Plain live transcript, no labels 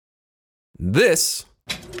This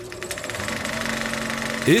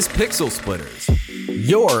is PixelSplitters,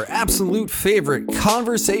 your absolute favorite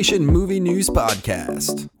conversation movie news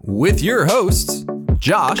podcast, with your hosts,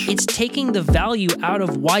 Josh. It's taking the value out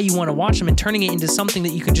of why you want to watch them and turning it into something that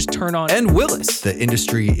you can just turn on. And Willis. The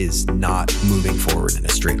industry is not moving forward in a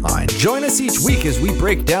straight line. Join us each week as we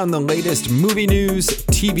break down the latest movie news,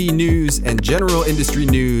 TV news, and general industry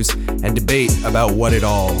news and debate about what it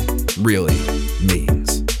all really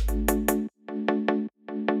means.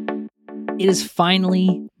 It is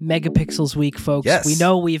finally Megapixels week, folks. Yes. We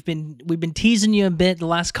know we've been teasing you a bit the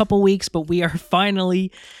last couple weeks, but we are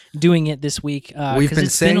finally doing it this week. We've been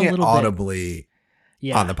saying it audibly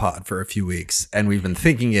on the pod for a few weeks, and we've been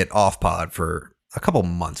thinking it off pod for a couple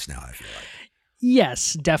months now, I feel like.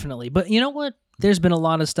 Yes, definitely. But you know what? There's been a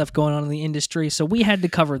lot of stuff going on in the industry, so we had to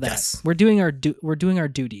cover that. Yes. We're doing our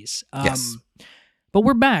duties. Yes. But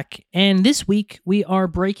we're back, and this week we are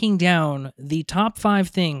breaking down the top 5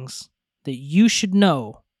 things that you should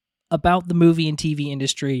know about the movie and TV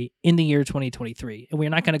industry in the year 2023. And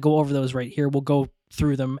we're not going to go over those right here. We'll go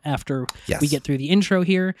through them after we get through the intro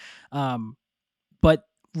here. But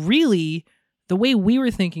really, the way we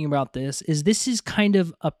were thinking about this is kind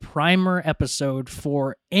of a primer episode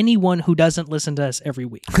for anyone who doesn't listen to us every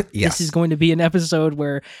week. Yes. This is going to be an episode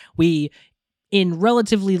where we, in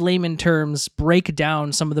relatively layman terms, break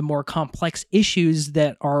down some of the more complex issues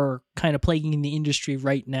that are kind of plaguing the industry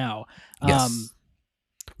right now. Yes.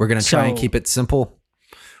 We're going to try and keep it simple.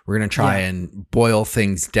 We're going to try and boil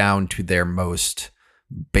things down to their most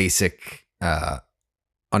basic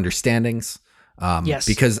understandings.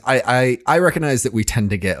 Because I recognize that we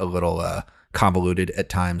tend to get a little convoluted at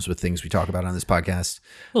times with things we talk about on this podcast.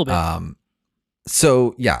 A little bit.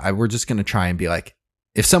 So we're just going to try and be like,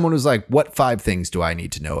 if someone was like, what 5 things do I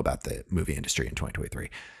need to know about the movie industry in 2023?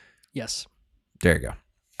 Yes. There you go.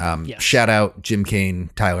 Yes. Shout out Jim Kane,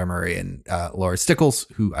 Tyler Murray, and Laura Stickles,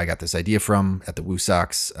 who I got this idea from at the Woo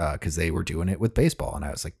Sox because they were doing it with baseball. And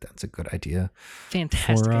I was like, that's a good idea.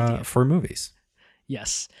 Fantastic idea. For movies.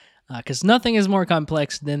 Yes. Because nothing is more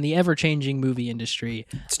complex than the ever-changing movie industry.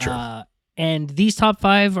 It's true. And these top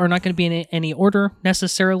 5 are not going to be in any order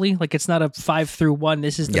necessarily. Like, it's not a 5 through 1.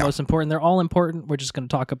 This is the most important. They're all important. We're just going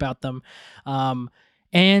to talk about them.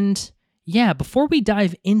 Before we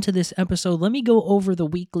dive into this episode, let me go over the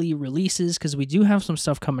weekly releases because we do have some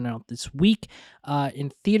stuff coming out this week.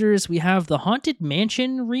 In theaters, we have the Haunted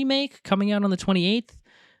Mansion remake coming out on the 28th.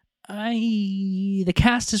 The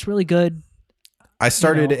cast is really good. I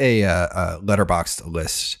started a Letterboxd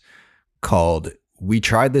list called "We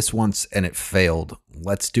Tried This Once and It Failed.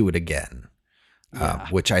 Let's Do It Again,"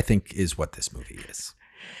 which I think is what this movie is.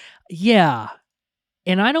 Yeah.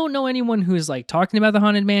 And I don't know anyone who's like talking about the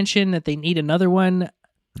Haunted Mansion, that they need another one.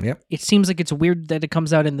 Yep. It seems like it's weird that it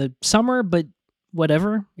comes out in the summer, but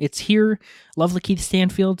whatever. It's here. Love Lakeith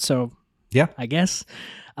Stanfield, so yeah, I guess.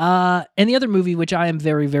 And the other movie, which I am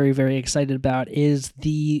very, very, very excited about, is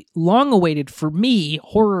the long-awaited, for me,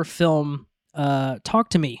 horror film Talk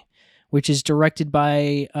to Me, which is directed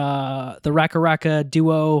by the Raka Raka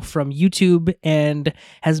duo from YouTube and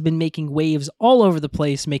has been making waves all over the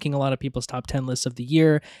place, making a lot of people's top 10 lists of the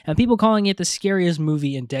year, and people calling it the scariest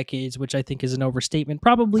movie in decades, which I think is an overstatement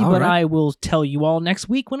probably, but I will tell you all next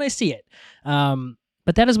week when I see it.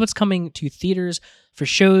 But that is what's coming to theaters. For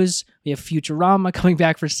shows, we have Futurama coming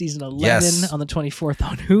back for season 11 on the 24th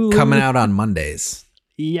on Hulu. Coming out on Mondays.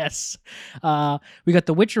 Yes. We got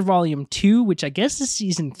The Witcher Volume 2, which I guess is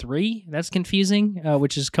season 3. That's confusing,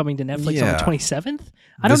 which is coming to Netflix on the 27th.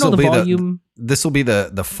 I don't know the volume. This will be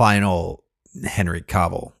the final Henry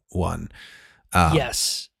Cavill one.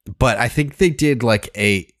 Yes. But I think they did like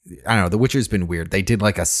I don't know, The Witcher's been weird. They did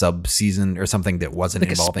like a sub-season or something that wasn't like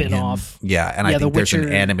involving a spin-off. him. Yeah, and I think there's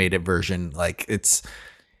an animated version. Like, it's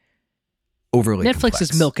overly Netflix complex.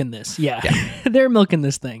 is milking this. Yeah. They're milking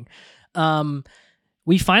this thing.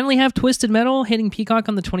 We finally have Twisted Metal hitting Peacock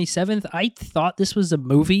on the 27th. I thought this was a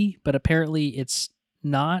movie, but apparently it's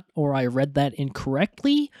not, or I read that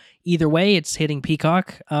incorrectly. Either way, it's hitting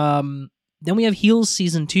Peacock. Then we have Heels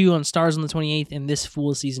Season 2 on Stars on the 28th, and This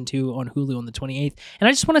Fool Season 2 on Hulu on the 28th. And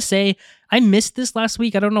I just want to say, I missed this last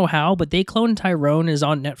week. I don't know how, but They Clone Tyrone is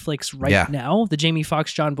on Netflix right now. The Jamie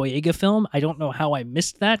Foxx, John Boyega film. I don't know how I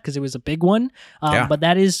missed that because it was a big one. But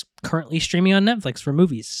that is currently streaming on Netflix for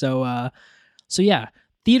movies. So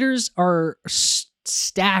theaters are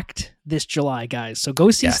stacked this July, guys. So go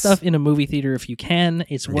see stuff in a movie theater if you can.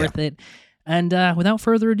 It's worth it. And without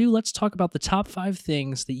further ado, let's talk about the top 5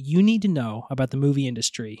 things that you need to know about the movie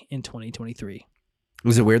industry in 2023.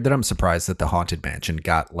 Was it weird that I'm surprised that the Haunted Mansion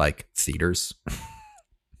got like theaters?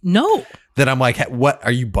 No. Then I'm like, what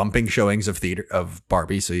are you bumping showings of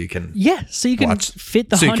Barbie so you can so you can fit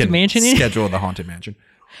the Haunted Mansion in? Schedule the Haunted Mansion.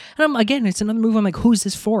 And again, it's another movie. I'm like, who's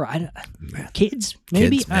this for? Kids,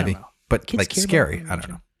 maybe. Kids, I don't know. But Kids like scary. I don't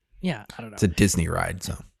know. Yeah, I don't know. It's a Disney ride,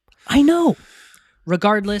 so I know.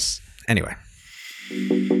 Regardless. Anyway.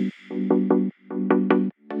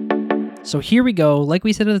 So here we go. Like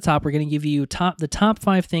we said at the top, we're going to give you the top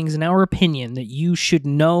 5 things in our opinion that you should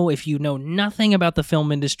know if you know nothing about the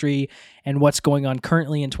film industry and what's going on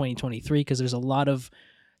currently in 2023, because there's a lot of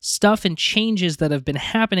stuff and changes that have been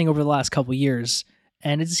happening over the last couple years.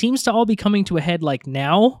 And it seems to all be coming to a head like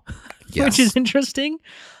now, which is interesting.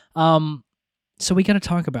 So we got to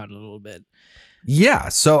talk about it a little bit. Yeah.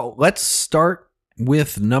 So let's start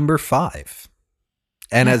with number 5.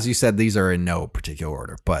 And as you said, these are in no particular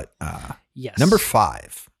order, but yes. Number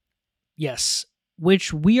 5. Yes.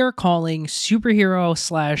 Which we are calling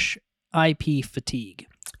superhero/IP fatigue.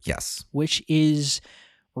 Yes. Which is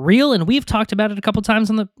real. And we've talked about it a couple times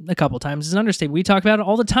is an understatement. We talk about it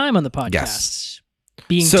all the time on the podcast. Yes.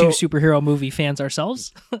 Being 2 superhero movie fans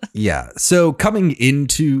ourselves. Yeah. So coming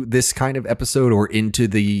into this kind of episode or into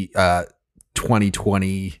the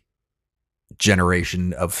 2020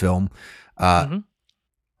 generation of film,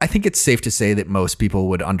 I think it's safe to say that most people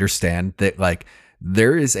would understand that like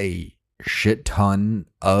there is a shit ton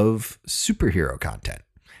of superhero content.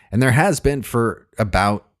 And there has been for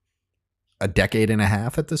about a decade and a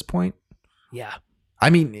half at this point. Yeah. I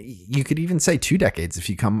mean, you could even say 2 decades if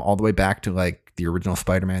you come all the way back to like the original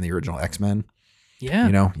Spider-Man, the original X-Men. Yeah.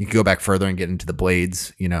 You know, you could go back further and get into the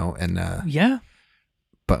Blades, you know, and yeah.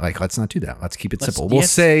 But like, let's not do that. Let's keep it simple. We'll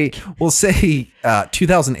say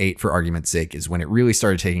 2008 for argument's sake is when it really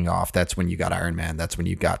started taking off. That's when you got Iron Man. That's when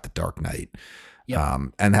you got the Dark Knight.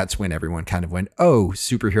 Yep. And that's when everyone kind of went, oh,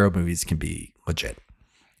 superhero movies can be legit.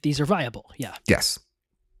 These are viable. Yeah. Yes.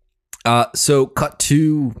 So cut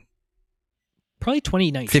to probably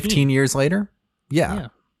 2019. 15 years later. Yeah.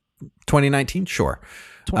 2019. Sure.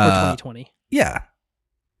 Or 2020. Yeah.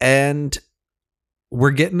 And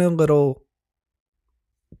we're getting a little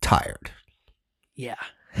tired. Yeah.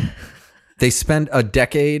 They spend a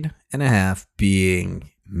decade and a half being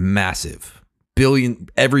massive.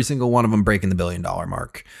 Every single one of them breaking the $1 billion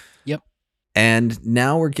mark. Yep. And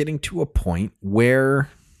now we're getting to a point where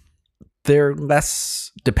they're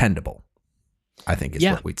less dependable, I think is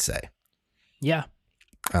what we'd say. Yeah.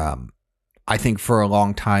 I think for a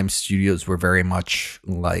long time, studios were very much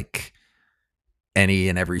like any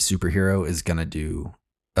and every superhero is going to do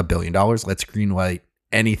 $1 billion. Let's greenlight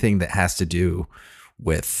anything that has to do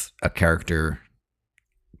with a character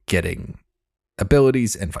getting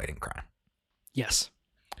abilities and fighting crime. Yes.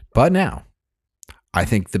 But now, I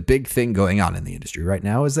think the big thing going on in the industry right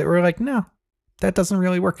now is that we're like, no, that doesn't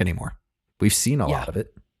really work anymore. We've seen a lot of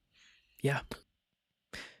it. Yeah.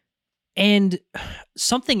 And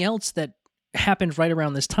something else that happened right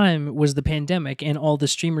around this time was the pandemic and all the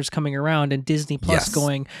streamers coming around and Disney Plus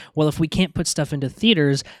going, well, if we can't put stuff into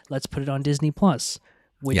theaters, let's put it on Disney Plus,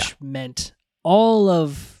 which meant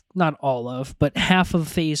not all of, but half of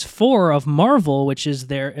phase 4 of Marvel, which is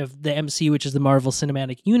the MCU, which is the Marvel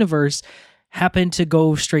Cinematic Universe, happened to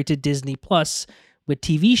go straight to Disney Plus with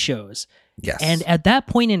TV shows. Yes. And at that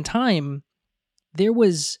point in time, there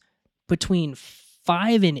was between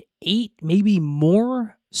 5 and 8, maybe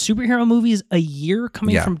more superhero movies a year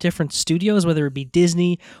coming from different studios, whether it be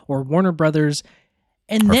Disney or Warner Brothers,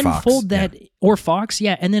 and then Fox, fold that or Fox,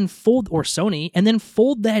 and then or Sony, and then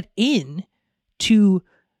fold that in to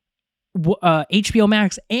HBO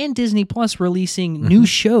Max and Disney Plus releasing new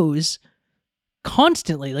shows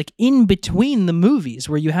constantly, like in between the movies,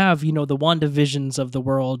 where you have, the WandaVisions of the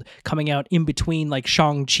world coming out in between, like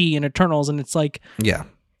Shang-Chi and Eternals, and it's like,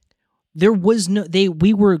 there was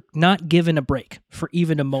we were not given a break for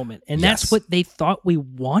even a moment, and that's what they thought we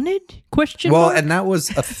wanted? And that was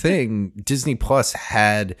a thing. Disney Plus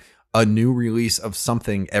had a new release of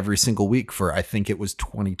something every single week for, I think it was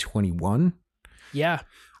 2021. Yeah.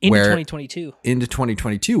 Into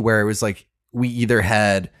 2022, where it was like we either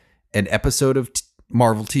had an episode of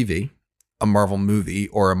Marvel TV, a Marvel movie,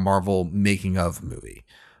 or a Marvel making of movie.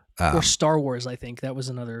 Or Star Wars, I think. That was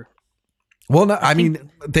another. Well, no, I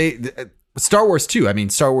mean, Star Wars too. I mean,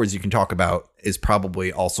 Star Wars you can talk about is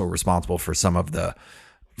probably also responsible for some of the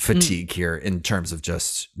fatigue here in terms of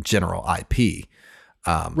just general IP.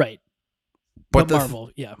 Right. But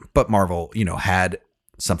Marvel, But Marvel, had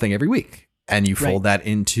something every week. And you fold that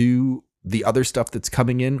into the other stuff that's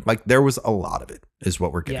coming in. Like, there was a lot of it, is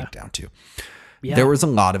what we're getting down to. Yeah. There was a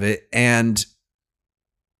lot of it. And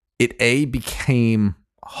it, became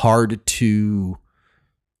hard to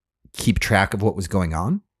keep track of what was going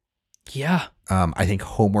on. Yeah. I think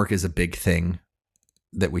homework is a big thing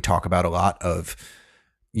that we talk about a lot of,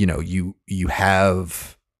 you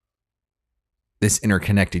have this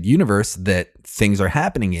interconnected universe that things are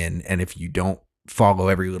happening in. And if you don't follow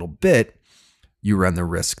every little bit, you run the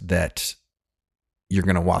risk that you're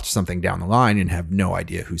going to watch something down the line and have no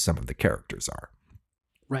idea who some of the characters are.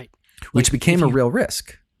 Right. Which became a real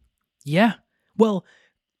risk. Yeah. Well,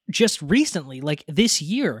 just recently, like this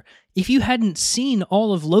year, if you hadn't seen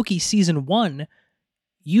all of Loki season 1,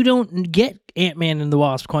 you don't get Ant-Man and the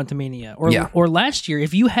Wasp: Quantumania. Or last year,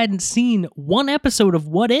 if you hadn't seen one episode of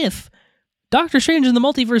What If, Doctor Strange in the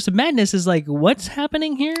Multiverse of Madness is like, what's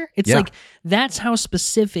happening here? It's like, that's how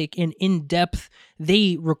specific and in-depth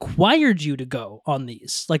they required you to go on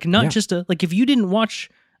these. Like, not just like, if you didn't watch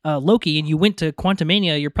Loki and you went to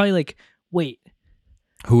Quantumania, you're probably like, wait,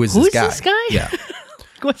 who is this guy? Yeah.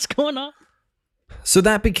 What's going on? So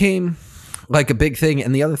that became like a big thing.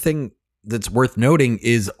 And the other thing that's worth noting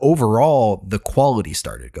is overall, the quality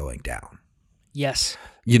started going down. Yes.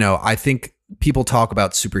 I think people talk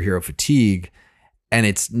about superhero fatigue, and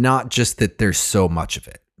it's not just that there's so much of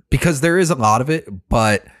it, because there is a lot of it,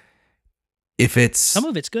 but if it's some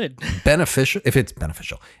of it's good, if it's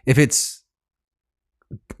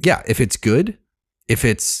good, if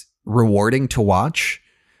it's rewarding to watch,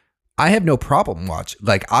 I have no problem watching.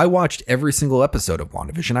 Like, I watched every single episode of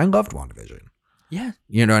WandaVision. I loved WandaVision. Yeah.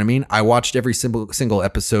 You know what I mean? I watched every single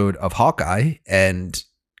episode of Hawkeye and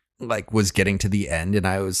like was getting to the end, and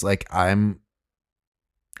I was like, I'm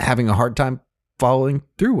having a hard time following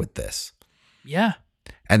through with this. Yeah.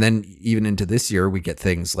 And then even into this year, we get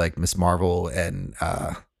things like Miss Marvel and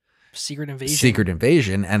Secret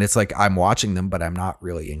Invasion. And it's like, I'm watching them, but I'm not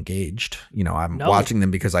really engaged. I'm watching them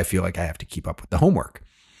because I feel like I have to keep up with the homework.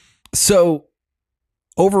 So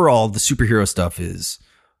overall, the superhero stuff is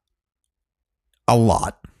a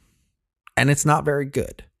lot, and it's not very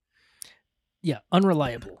good. Yeah,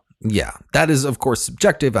 unreliable. Yeah, that is, of course,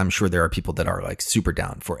 subjective. I'm sure there are people that are like super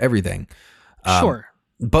down for everything. Sure.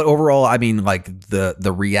 But overall, I mean, like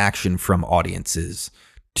the reaction from audiences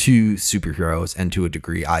to superheroes and to a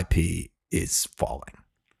degree IP is falling.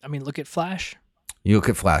 I mean, look at Flash. You look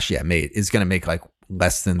at Flash, is going to make like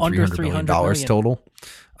less than $300 million total.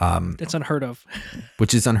 That's unheard of.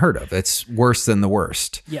 Which is unheard of. It's worse than the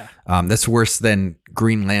worst. Yeah. That's worse than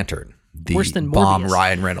Green Lantern, the worse than bomb Morbius.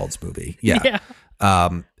 Ryan Reynolds movie. Yeah. Yeah.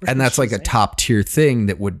 And that's like a top tier thing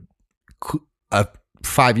that would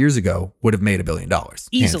 5 years ago would have made $1 billion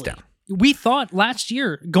easily. Hands down. We thought last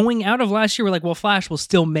year, going out of last year, we're like, well, Flash will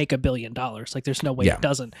still make $1 billion. Like, there's no way it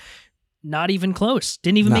doesn't. Not even close.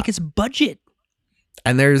 Didn't even make its budget.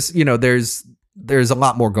 And there's a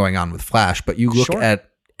lot more going on with Flash, but you look at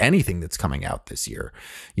anything that's coming out this year.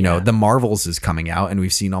 The Marvels is coming out, and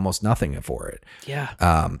we've seen almost nothing for it. Yeah.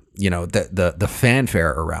 The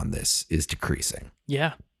fanfare around this is decreasing.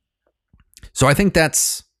 Yeah. So I think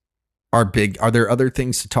that's our big. Are there other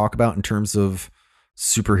things to talk about in terms of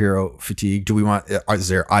superhero fatigue? Is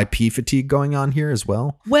there IP fatigue going on here as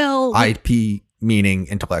well? Well, IP meaning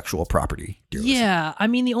intellectual property. Yeah. I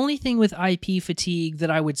mean, the only thing with IP fatigue that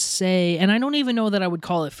I would say, and I don't even know that I would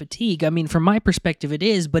call it fatigue. I mean, from my perspective, it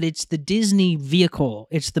is, but it's the Disney vehicle.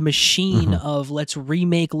 It's the machine of let's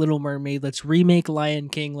remake Little Mermaid. Let's remake Lion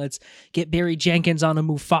King. Let's get Barry Jenkins on a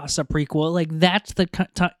Mufasa prequel. Like, that's the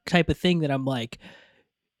type of thing that I'm like,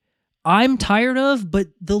 I'm tired of, but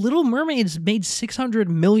The Little Mermaid's made $600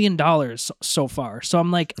 million so far. So I'm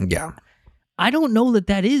like, yeah, I don't know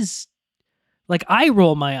that is. Like, I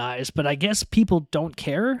roll my eyes, but I guess people don't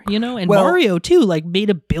care, And Mario, too, like, made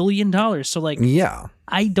 $1 billion. So, like, yeah,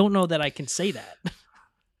 I don't know that I can say that.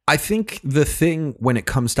 I think the thing when it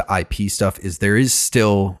comes to IP stuff is there is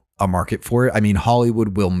still a market for it. I mean,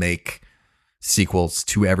 Hollywood will make sequels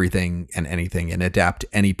to everything and anything and adapt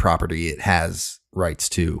any property it has rights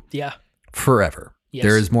to. Yeah. Forever. Yes.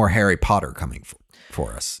 There is more Harry Potter coming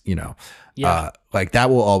for us, Yeah. Like, that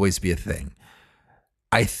will always be a thing.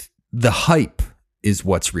 The hype is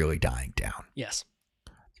what's really dying down. Yes.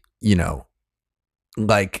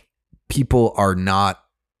 Like, people are not,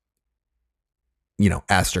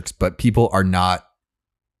 asterisks, but people are not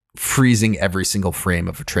freezing every single frame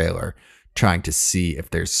of a trailer trying to see if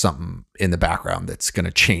there's something in the background that's going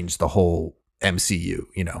to change the whole MCU,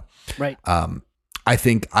 Right. I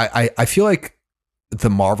think I feel like the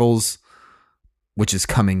Marvels, which is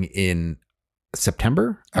coming in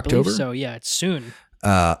September, October. I believe so, yeah, it's soon.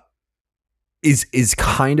 Is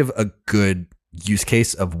kind of a good use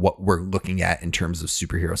case of what we're looking at in terms of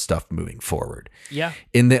superhero stuff moving forward. Yeah.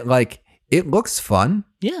 In that, like, it looks fun.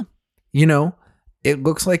 Yeah. It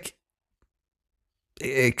looks like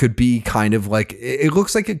it could be kind of like, it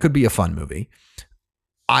looks like it could be a fun movie.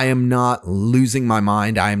 I am not losing my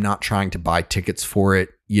mind. I am not trying to buy tickets for it,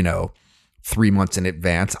 3 months in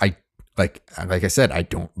advance. Like I said, I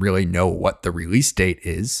don't really know what the release date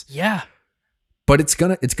is. Yeah. But it's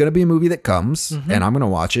gonna be a movie that comes, and I'm gonna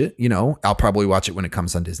watch it. I'll probably watch it when it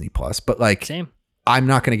comes on Disney Plus. But like, same. I'm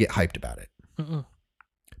not gonna get hyped about it.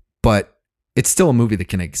 But it's still a movie that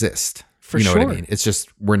can exist. For you know sure. what I mean? It's just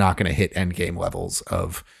we're not gonna hit Endgame levels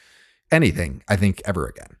of anything, I think, ever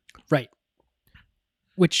again. Right.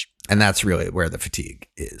 And that's really where the fatigue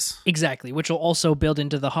is. Exactly. Which will also build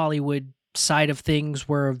into the Hollywood side of things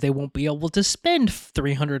where they won't be able to spend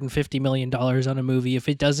 $350 million on a movie if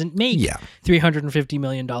it doesn't make $350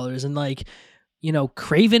 million. And like,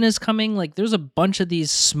 Craven is coming. Like there's a bunch of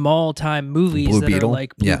these small time movies Blue that Beetle. are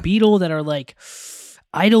like Blue Beetle that are like,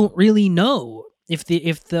 I don't really know if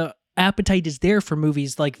the appetite is there for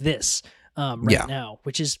movies like this now,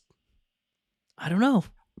 which is, I don't know.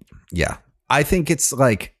 Yeah. I think it's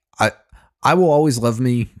like, I will always love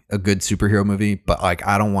me a good superhero movie, but like,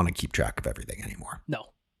 I don't want to keep track of everything anymore. No,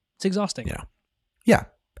 it's exhausting. Yeah.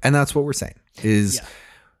 And that's what we're saying is,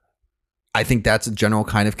 I think that's a general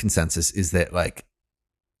kind of consensus, is that like,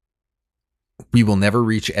 we will never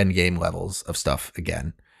reach Endgame levels of stuff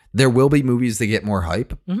again. There will be movies that get more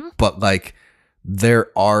hype, but like there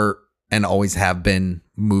are and always have been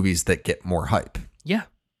movies that get more hype. Yeah.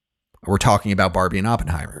 We're talking about Barbie and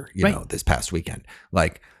Oppenheimer, this past weekend.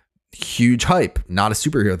 Like, huge hype, not a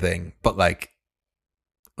superhero thing, but like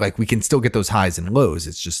we can still get those highs and lows.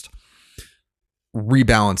 It's just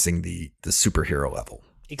rebalancing the superhero level.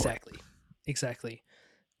 Exactly.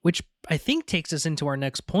 Which I think takes us into our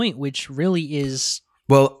next point, which really is...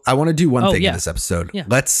 Well, I want to do one thing in this episode. Yeah.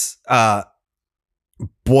 Let's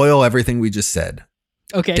boil everything we just said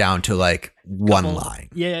down to like one line.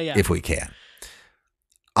 Yeah. If we can.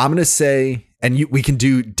 I'm going to say, and we can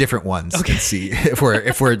do different ones and see if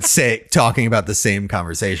we're talking about the same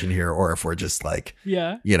conversation here, or if we're just like,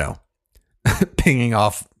 pinging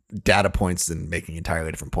off data points and making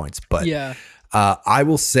entirely different points. But I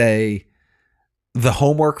will say the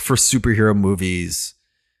homework for superhero movies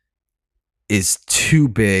is too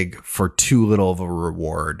big for too little of a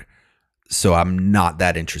reward. So I'm not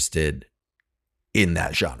that interested in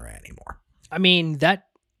that genre anymore. I mean, that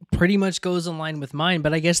pretty much goes in line with mine,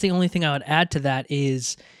 but I guess the only thing I would add to that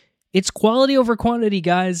is it's quality over quantity,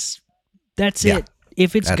 guys. That's it.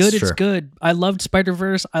 If it's good, it's good. I loved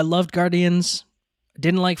Spider-Verse. I loved Guardians.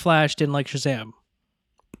 Didn't like Flash. Didn't like Shazam.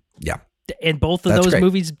 Yeah. And both of those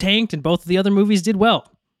movies tanked, and both of the other movies did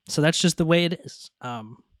well. So that's just the way it is.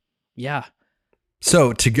 Yeah.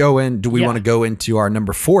 So to go in, do we want to go into our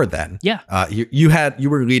number 4 then? Yeah. You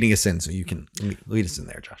were leading us in, so you can lead us in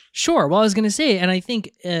there, Josh. Sure. Well, I was going to say, and I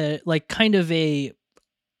think like kind of a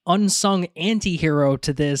unsung anti-hero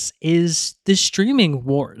to this is the streaming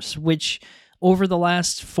wars, which over the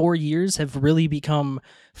last 4 years have really become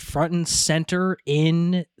front and center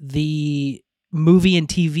in the movie and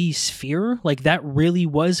TV sphere. Like that really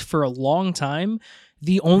was for a long time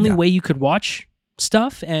the only way you could watch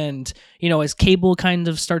stuff. And as cable kind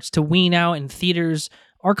of starts to wean out and theaters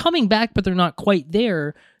are coming back but they're not quite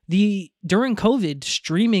there, during COVID,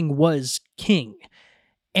 streaming was king,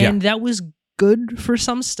 and that was good for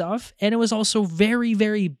some stuff, and it was also very,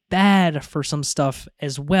 very bad for some stuff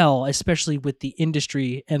as well, especially with the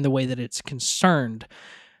industry and the way that it's concerned.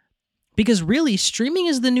 Because really, streaming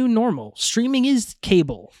is the new normal. Streaming is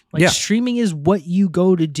cable. Streaming is what you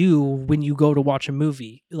go to do when you go to watch a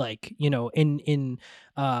movie, in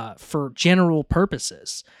for general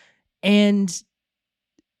purposes. And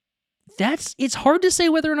it's hard to say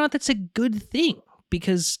whether or not that's a good thing,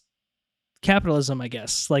 because capitalism, I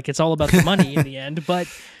guess, it's all about the money in the end. But,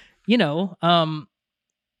 we're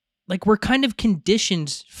kind of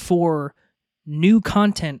conditioned for new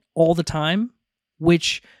content all the time,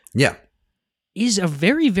 which is a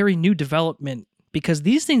very, very new development, because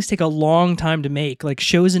these things take a long time to make, like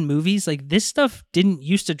shows and movies. Like this stuff didn't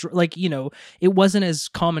used to, it wasn't as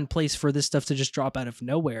commonplace for this stuff to just drop out of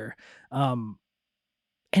nowhere.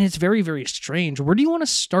 And it's very, very strange. Where do you want to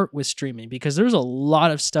start with streaming? Because there's a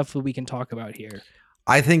lot of stuff that we can talk about here.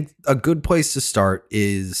 I think a good place to start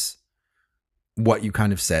is what you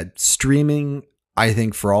kind of said. Streaming, I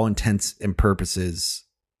think, for all intents and purposes,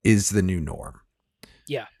 is the new norm.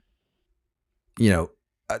 Yeah.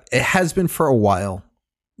 It has been for a while,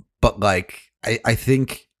 but I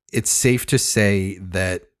think it's safe to say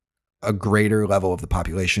that a greater level of the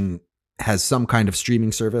population has some kind of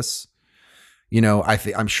streaming service.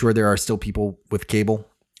 I'm sure there are still people with cable.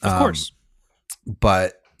 Of course.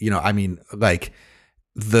 But,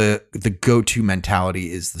 the go-to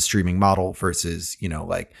mentality is the streaming model versus,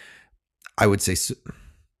 like I would say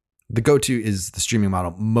the go-to is the streaming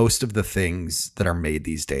model. Most of the things that are made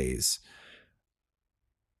these days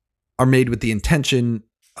are made with the intention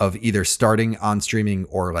of either starting on streaming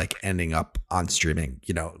or like ending up on streaming.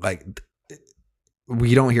 Like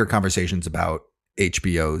we don't hear conversations about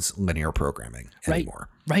HBO's linear programming anymore.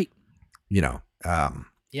 Right.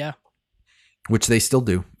 Yeah. Which they still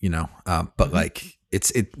do, but like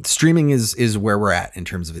streaming is where we're at in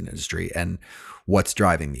terms of an industry and what's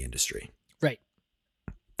driving the industry. Right.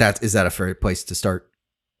 Is that a fair place to start?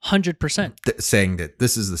 100%. Saying that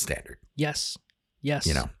this is the standard. Yes.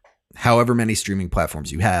 However many streaming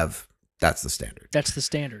platforms you have, that's the standard. That's the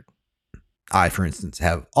standard. I, for instance,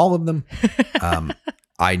 have all of them.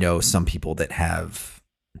 I know some people that have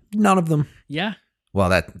none of them. Yeah. Well,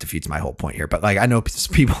 that defeats my whole point here. But like, I know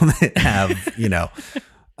people that have,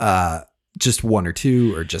 just one or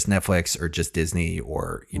two, or just Netflix, or just Disney,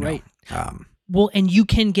 or right. Well, and you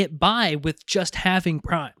can get by with just having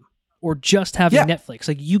Prime or just having Netflix.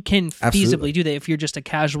 Like you can feasibly do that if you're just a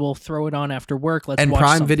casual throw it on after work. And watch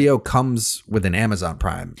Prime something. Video comes with an Amazon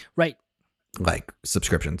Prime, right? Like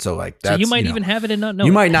subscription. So like that's, so you might even have it and not know.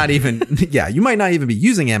 You might not even, you might not even be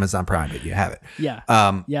using Amazon Prime, but you have it. Yeah.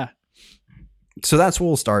 Yeah. So that's where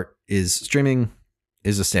we'll start. Is streaming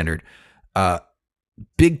is a standard.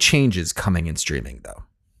 Big changes coming in streaming, though.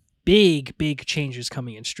 Big changes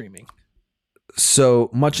coming in streaming. So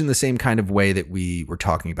much in the same kind of way that we were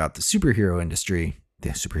talking about the superhero industry,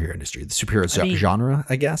 genre,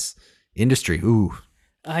 I guess. Industry. Ooh.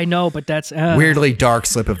 I know, but that's weirdly dark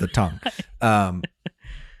slip of the tongue.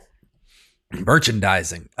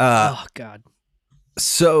 Merchandising. Oh God.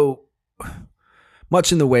 So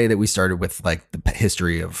much in the way that we started with like the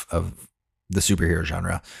history of the superhero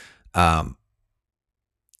genre.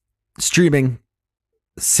 Streaming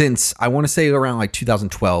since I want to say around like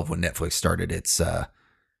 2012 when Netflix started its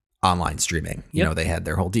online streaming. They had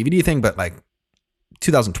their whole DVD thing, but like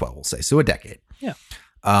 2012 we'll say. So a decade. Yeah.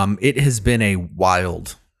 It has been a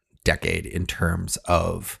wild decade in terms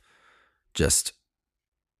of just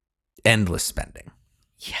endless spending.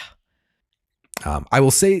 Yeah. I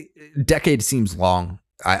will say decade seems long.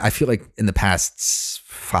 I feel like in the past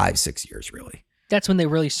 5-6 years, really. That's when they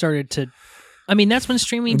really started to, that's when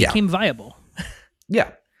streaming became viable.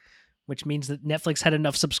 Yeah. Which means that Netflix had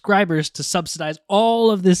enough subscribers to subsidize all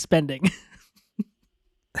of this spending.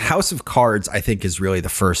 House of Cards, I think, is really the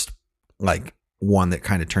first like one that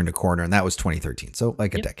kind of turned a corner, and that was 2013. So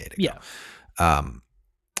like a decade ago. Yeah.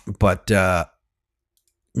 But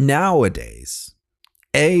nowadays,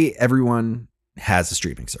 everyone has a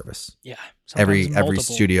streaming service. Yeah. Every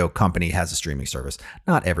studio company has a streaming service.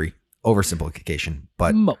 Not every, oversimplification,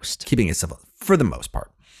 but most. Keeping it simple for the most part.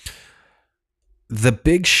 The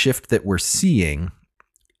big shift that we're seeing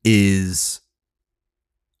is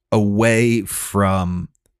away from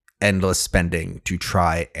endless spending to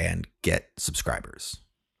try and get subscribers.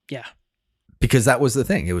 Yeah. Because that was the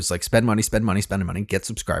thing. It was like spend money, get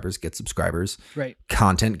subscribers. Right.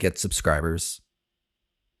 Content, get subscribers.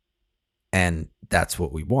 And that's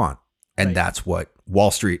what we want. And that's what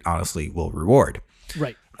Wall Street honestly will reward.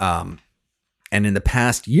 Right. And in the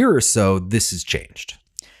past year or so, this has changed.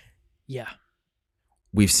 Yeah.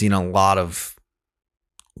 We've seen a lot of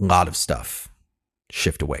stuff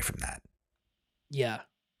shift away from that. Yeah.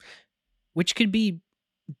 Which could be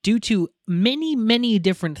due to many, many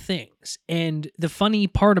different things. And the funny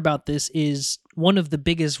part about this is one of the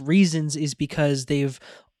biggest reasons is because they've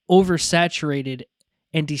oversaturated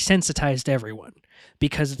and desensitized everyone.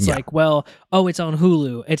 Because it's like, well, it's on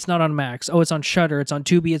Hulu, it's not on Max. Oh, it's on Shudder, it's on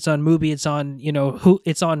Tubi, it's on Mubi, it's on,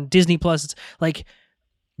 it's on Disney Plus. It's like,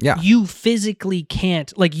 you physically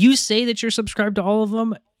can't. Like, you say that you're subscribed to all of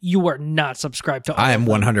them, you are not subscribed to all I am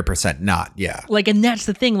of them. 100% not. Yeah. Like, and that's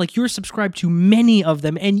the thing. Like, you're subscribed to many of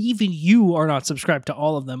them, and even you are not subscribed to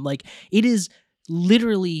all of them. Like, it is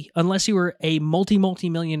literally, unless you are a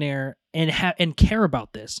multi-millionaire and care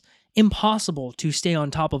about this, impossible to stay on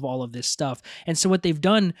top of all of this stuff. And so what they've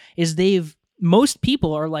done is most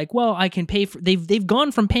people are like, well, I can pay for, they've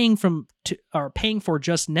gone from paying for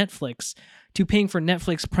just Netflix to paying for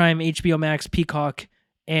Netflix, Prime, HBO Max, Peacock,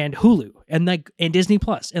 and Hulu, and Disney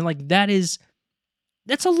Plus. And like, that's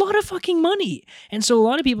a lot of fucking money. And so a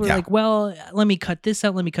lot of people are like, well, let me cut this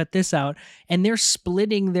out. And they're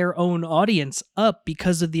splitting their own audience up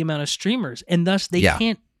because of the amount of streamers. And thus they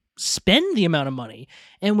can't spend the amount of money.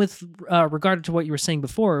 And with regard to what you were saying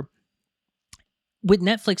before, with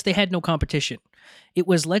Netflix, they had no competition. It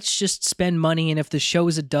was, let's just spend money, and if the show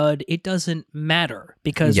is a dud, it doesn't matter,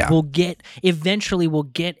 because eventually we'll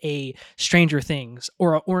get a Stranger Things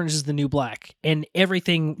or a Orange is the New Black, and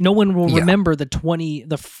everything, no one will remember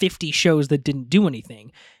the 50 shows that didn't do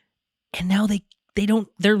anything. And now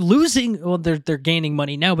they're losing, well, they're gaining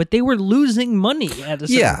money now, but they were losing money at a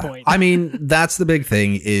certain point. I mean, that's the big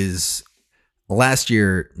thing is last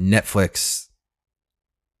year, Netflix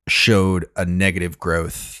showed a negative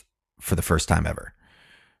growth for the first time ever,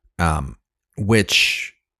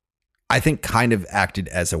 which I think kind of acted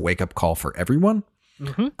as a wake-up call for everyone,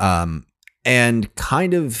 and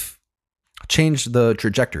kind of changed the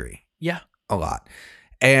trajectory a lot.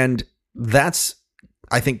 And that's,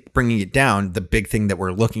 I think, bringing it down, the big thing that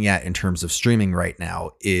we're looking at in terms of streaming right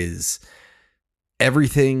now is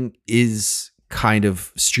everything is kind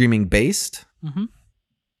of streaming based.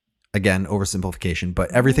 Again, oversimplification,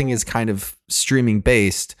 but everything is kind of streaming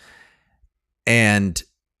based, and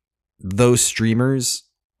those streamers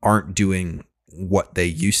aren't doing what they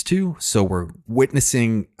used to. So we're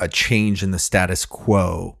witnessing a change in the status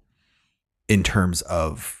quo in terms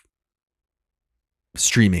of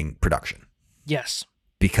streaming production. Yes.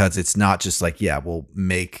 Because it's not just like, we'll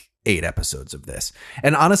make 8 episodes of this.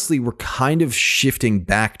 And honestly, we're kind of shifting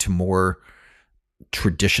back to more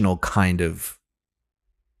traditional kind of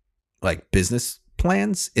like business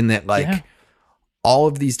plans, in that all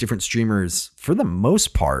of these different streamers, for the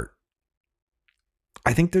most part,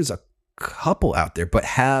 I think there's a couple out there, but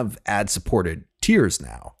have ad supported tiers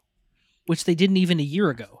now, which they didn't even a year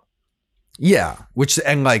ago. Yeah.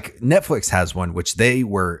 And like Netflix has one, which they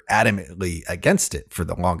were adamantly against it for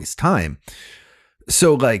the longest time.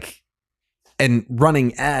 So like, and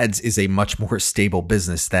running ads is a much more stable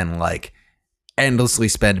business than like endlessly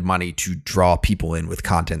spend money to draw people in with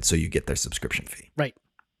content so you get their subscription fee. Right.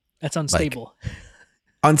 That's unstable. Like,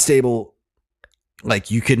 unstable.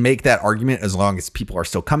 Like, you could make that argument as long as people are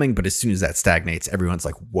still coming, but as soon as that stagnates, everyone's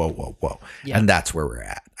like, whoa. Yeah. And that's where we're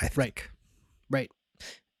at, I think. Right.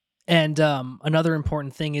 And another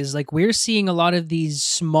important thing is, like, we're seeing a lot of these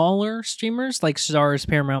smaller streamers like Starz,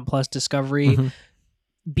 Paramount Plus, Discovery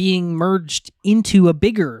being merged into a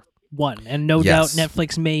bigger one. And no doubt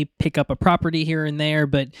Netflix may pick up a property here and there,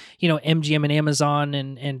 but, you know, MGM and Amazon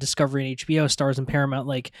and Discovery and HBO, Starz and Paramount,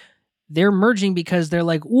 like, they're merging because they're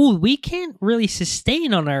like, ooh, we can't really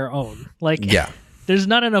sustain on our own. Like, there's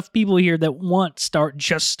not enough people here that want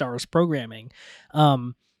just Starz programming.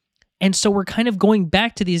 And so we're kind of going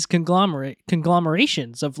back to these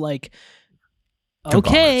conglomerations of like,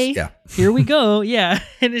 okay, here we go. Yeah.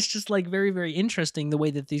 And it's just like very, very interesting the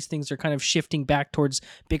way that these things are kind of shifting back towards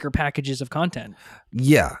bigger packages of content.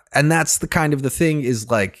 Yeah. And that's the kind of the thing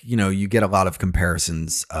is like, you know, you get a lot of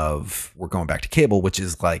comparisons of, we're going back to cable, which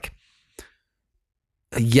is like,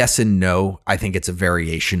 yes and no. I think it's a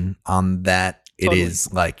variation on that. Totally. It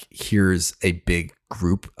is like, here's a big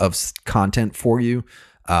group of content for you.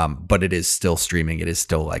 But it is still streaming. It is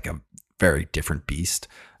still like a very different beast.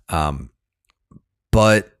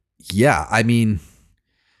 But yeah, I mean,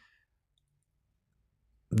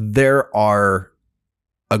 there are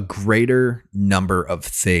a greater number of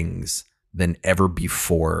things than ever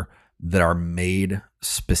before that are made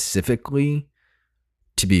specifically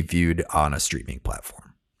to be viewed on a streaming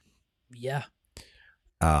platform. Yeah.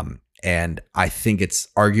 And I think it's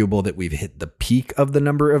arguable that we've hit the peak of the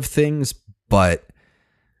number of things, but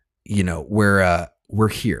you know, we're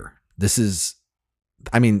here. This is,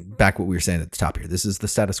 I mean, back what we were saying at the top here, this is the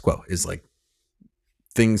status quo, is like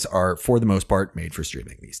things are for the most part made for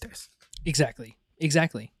streaming these days. Exactly.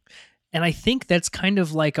 And I think that's kind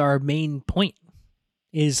of like our main point,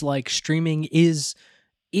 is like streaming is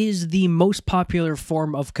the most popular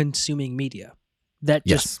form of consuming media. That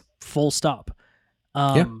just full stop.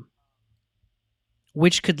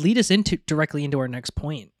 Which could lead us directly into our next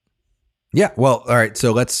point. Yeah. Well, all right.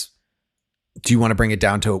 So do you want to bring it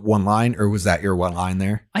down to one line, or was that your one line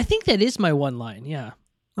there? I think that is my one line. Yeah.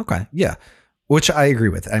 Okay. Yeah. Which I agree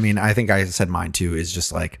with. I mean, I think I said mine too, is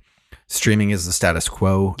just like streaming is the status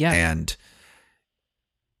quo. Yeah. And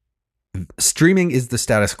streaming is the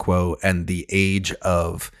status quo, and the age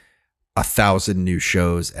of 1,000 new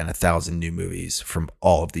shows and 1,000 new movies from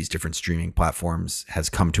all of these different streaming platforms has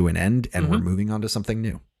come to an end, and we're moving on to something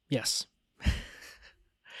new. Yes.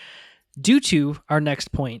 Due to our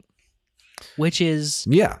next point, which is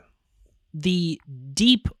the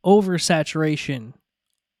deep oversaturation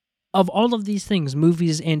of all of these things,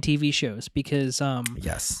 movies and TV shows, because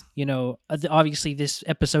you know, obviously this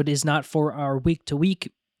episode is not for our week to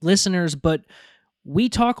week listeners, but we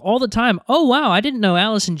talk all the time. Oh, wow, I didn't know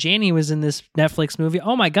Allison Janney was in this Netflix movie.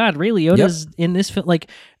 Oh my God, Ray Liotta's in this film. Like,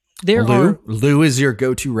 Lou is your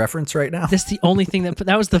go-to reference right now. That's the only thing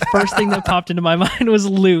that was the first thing that popped into my mind was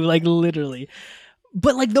Lou, like literally.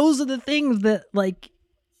 But like those are the things that like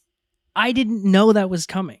I didn't know that was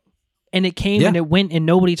coming. And it came and it went and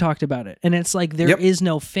nobody talked about it. And it's like there is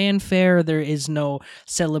no fanfare, there is no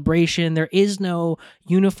celebration, there is no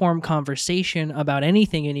uniform conversation about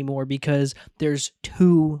anything anymore because there's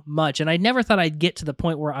too much. And I never thought I'd get to the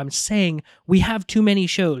point where I'm saying we have too many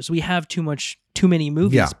shows, we have too many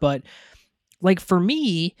movies. Yeah. But like for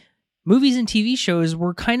me, movies and TV shows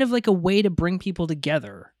were kind of like a way to bring people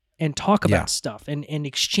together and talk about stuff and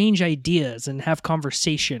exchange ideas and have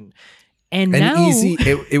conversation. And now,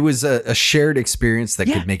 it was a shared experience that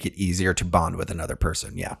could make it easier to bond with another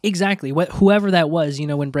person. Yeah, exactly. Whoever that was,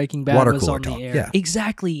 when Breaking Bad was on the air. Yeah.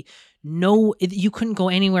 Exactly. No, you couldn't go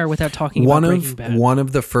anywhere without talking about Breaking Bad. One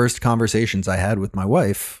of the first conversations I had with my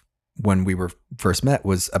wife when we were first met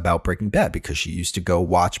was about Breaking Bad because she used to go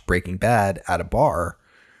watch Breaking Bad at a bar.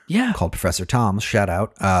 Yeah, called Professor Tom's. Shout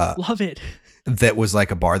out. Love it. That was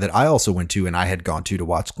like a bar that I also went to and I had gone to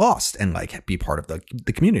watch Lost and like be part of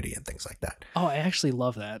the community and things like that. Oh, I actually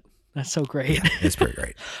love that. That's so great. Yeah, it's pretty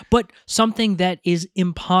great. But something that is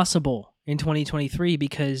impossible in 2023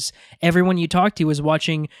 because everyone you talk to is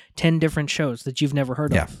watching 10 different shows that you've never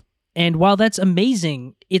heard of. And while that's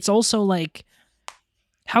amazing, it's also like,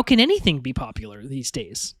 how can anything be popular these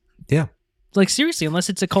days? Yeah. Like seriously, unless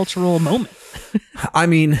it's a cultural moment. I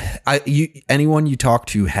mean, anyone you talk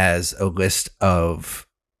to has a list of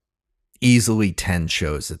easily 10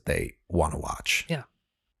 shows that they want to watch. Yeah.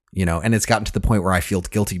 And it's gotten to the point where I feel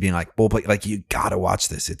guilty being like, well, but like you got to watch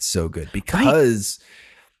this. It's so good because,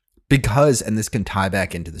 and this can tie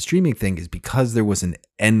back into the streaming thing is because there was an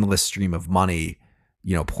endless stream of money,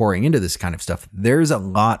 pouring into this kind of stuff. There's a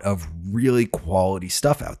lot of really quality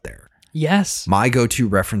stuff out there. Yes. My go-to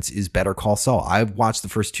reference is Better Call Saul. I watched the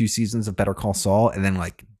first 2 seasons of Better Call Saul and then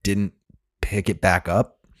like didn't pick it back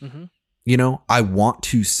up. Mm-hmm. I want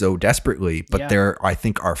to so desperately, but there I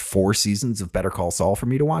think are 4 seasons of Better Call Saul for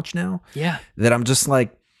me to watch now. Yeah. That I'm just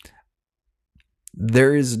like,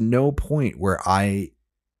 there is no point where I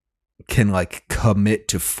can like commit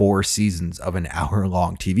to 4 seasons of an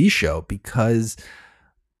hour-long TV show because,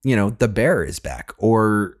 The Bear is back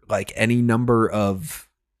or like any number of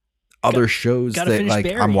other shows that like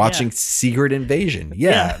Barry, I'm watching Secret Invasion.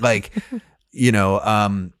 Yeah. Like,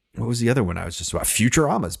 what was the other one I was just about?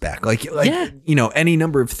 Futurama's back. Like, any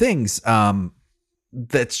number of things.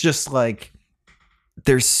 That's just like,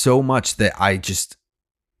 there's so much that I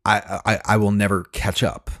will never catch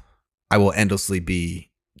up. I will endlessly be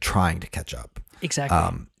trying to catch up.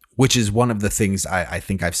 Exactly. Which is one of the things I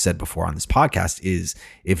think I've said before on this podcast is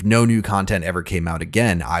if no new content ever came out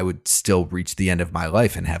again, I would still reach the end of my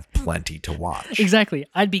life and have plenty to watch. Exactly.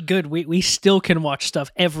 I'd be good. We still can watch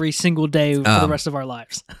stuff every single day for the rest of our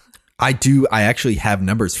lives. I actually have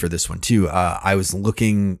numbers for this one too. I was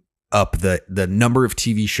looking up the number of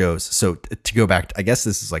TV shows. So to go back, I guess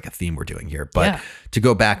this is like a theme we're doing here, but to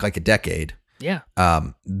go back like a decade,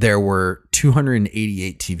 there were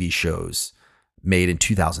 288 TV shows made in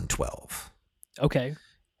 2012. Okay.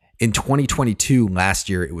 In 2022, last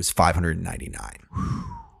year, it was 599.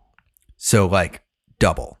 So like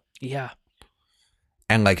double. Yeah.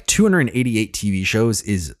 And like 288 TV shows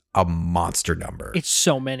is a monster number. It's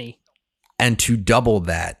so many. And to double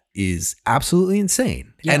that is absolutely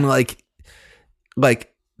insane. Yeah. And like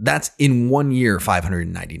that's in 1 year,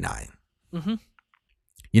 599.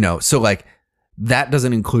 Mm-hmm. So like that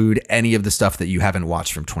doesn't include any of the stuff that you haven't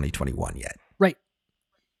watched from 2021 yet. Right.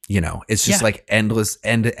 It's just like endless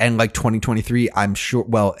and like 2023, I'm sure.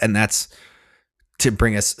 Well, and that's to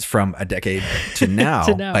bring us from a decade to now.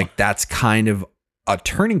 Like that's kind of a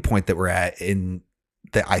turning point that we're at in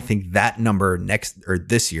that. I think that number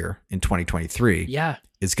this year in 2023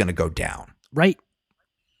 is going to go down. Right.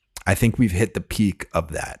 I think we've hit the peak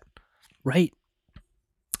of that. Right.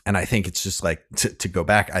 And I think it's just like to go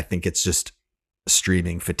back. I think it's just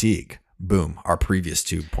streaming fatigue. Boom. Our previous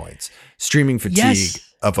 2 points. Streaming fatigue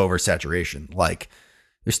of oversaturation. Like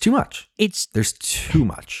there's too much. There's too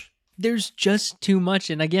much. There's just too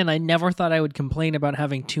much. And again, I never thought I would complain about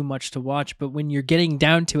having too much to watch, but when you're getting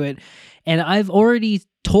down to it, and I've already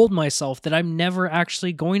told myself that I'm never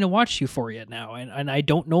actually going to watch Euphoria now. And I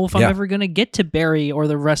don't know if I'm ever going to get to Barry or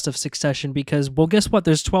the rest of Succession because, well, guess what?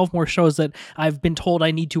 There's 12 more shows that I've been told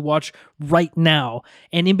I need to watch right now.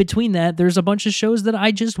 And in between that, there's a bunch of shows that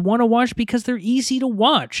I just want to watch because they're easy to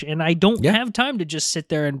watch. And I don't have time to just sit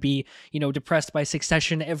there and be, depressed by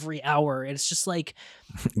Succession every hour. It's just like,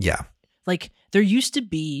 like there used to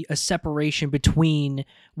be a separation between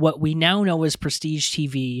what we now know as prestige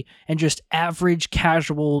TV and just average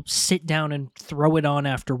casual sit down and throw it on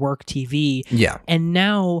after work TV. Yeah. And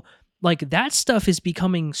now like that stuff is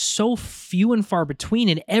becoming so few and far between,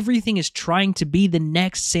 and everything is trying to be the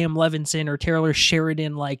next Sam Levinson or Taylor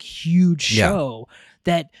Sheridan like huge show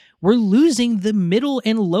that we're losing the middle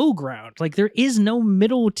and low ground. Like there is no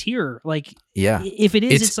middle tier. Like if it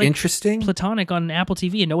is, it's like interesting. platonic on Apple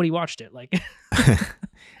TV and nobody watched it. Like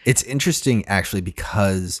it's interesting actually,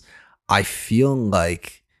 because I feel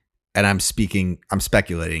like, and I'm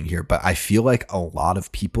speculating here, but I feel like a lot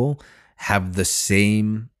of people have the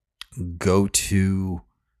same go-to,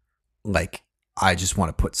 like, I just want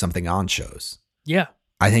to put something on shows. Yeah.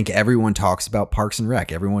 I think everyone talks about Parks and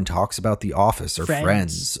Rec. Everyone talks about The Office or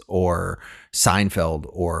Friends or Seinfeld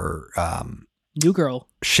or New Girl,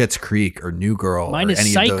 Schitt's Creek or New Girl. Mine or is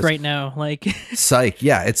any Psych of those. right now. Like Psych.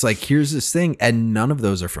 Yeah. It's like, here's this thing. And none of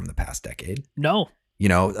those are from the past decade. No. You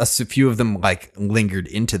know, a few of them like lingered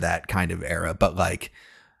into that kind of era, but like,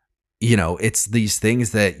 you know, it's these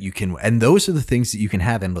things that you can, and those are the things that you can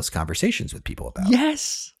have endless conversations with people about.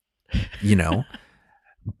 Yes. You know,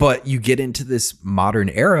 but you get into this modern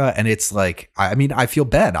era and it's like, I mean, I feel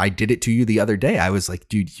bad. I did it to you the other day. I was like,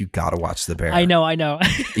 dude, you got to watch The Bear. I know.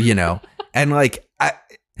 You know, and like,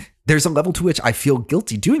 there's a level to which I feel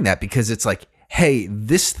guilty doing that, because it's like, hey,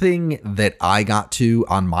 this thing that I got to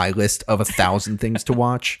on my list of 1,000 things to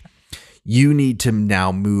watch, you need to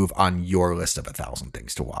now move on your list of 1,000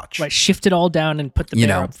 things to watch. Right. Shift it all down and put the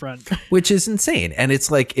bear up front. Which is insane. And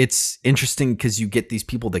it's like, it's interesting because you get these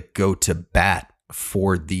people that go to bat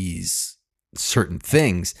for these certain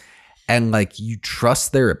things, and like you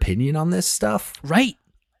trust their opinion on this stuff. Right.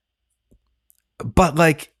 But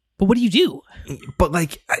what do you do? But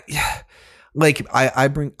like,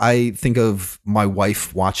 I think of my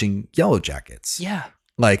wife watching Yellow Jackets. Yeah.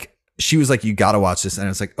 Like she was like, you got to watch this. And I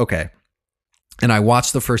was like, okay. And I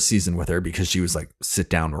watched the first season with her because she was like, sit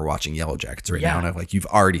down, we're watching Yellow Jackets right now. And I'm like, you've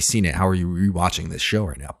already seen it. How are you rewatching this show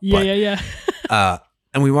right now? Yeah.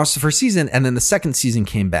 And we watched the first season, and then the second season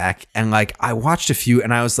came back, and like I watched a few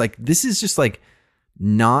and I was like, this is just like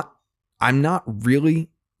I'm not really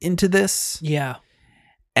into this. Yeah.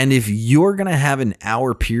 And if you're going to have an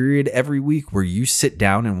hour period every week where you sit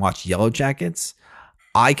down and watch Yellow Jackets,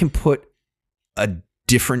 I can put a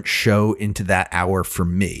different show into that hour for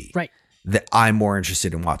me. Right. That I'm more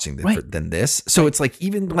interested in watching than this. So it's like,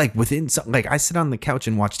 even like within something, like I sit on the couch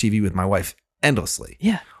and watch TV with my wife endlessly.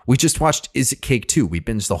 Yeah. We just watched Is It Cake 2? We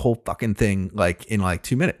binged the whole fucking thing like in like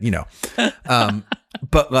 2 minutes, you know.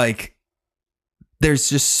 But like there's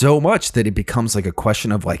just so much that it becomes like a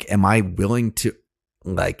question of like, am I willing to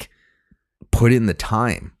like put in the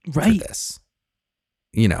time for this?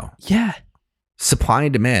 You know. Yeah. Supply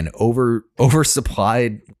and demand,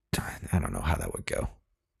 oversupplied. I don't know how that would go.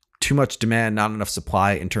 Too much demand, not enough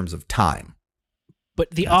supply in terms of time.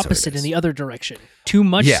 But the opposite in the other direction. Too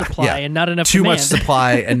much supply and not enough demand. Too much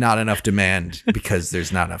supply and not enough demand because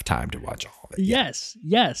there's not enough time to watch all of it.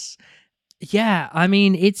 Yes. Yeah, I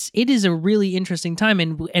mean, it is a really interesting time,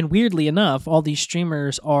 and weirdly enough, all these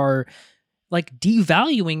streamers are like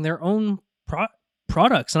devaluing their own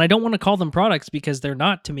products, and I don't want to call them products because they're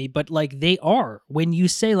not to me, but like they are. When you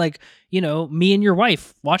say like, you know, me and your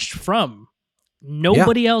wife watched From,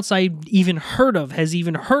 nobody else I even heard of has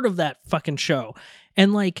even heard of that fucking show.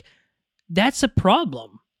 And like, that's a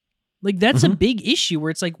problem. Like, that's a big issue where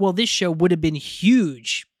it's like, well, this show would have been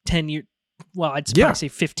huge 10 years. Well, I'd probably say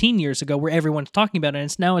 15 years ago where everyone's talking about it.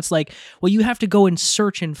 And now it's like, well, you have to go and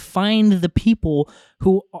search and find the people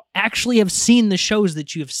who actually have seen the shows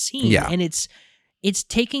that you have seen. Yeah. And it's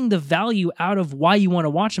taking the value out of why you want to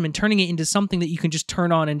watch them and turning it into something that you can just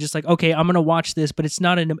turn on and just like, okay, I'm going to watch this, but it's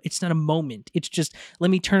not a moment. It's just, let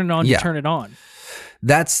me turn it on to turn it on.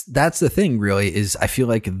 That's the thing really, is I feel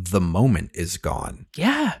like the moment is gone.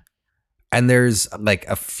 Yeah. And there's like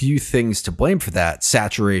a few things to blame for that.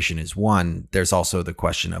 Saturation is one. There's also the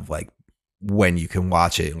question of like when you can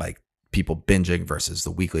watch it, like people binging versus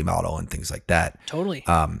the weekly model and things like that. Totally.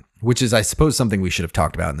 Which is, I suppose, something we should have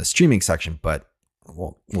talked about in the streaming section, but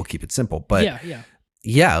we'll keep it simple. But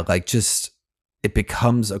yeah, like just it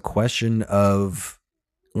becomes a question of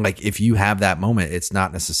like, if you have that moment, it's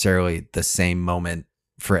not necessarily the same moment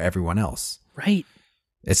for everyone else. Right.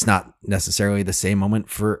 It's not necessarily the same moment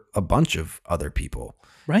for a bunch of other people.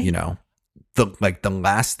 Right. You know, the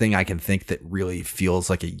last thing I can think that really feels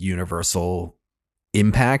like a universal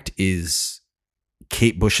impact is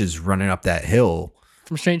Kate Bush's running up that hill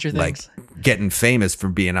from Stranger Things, like getting famous for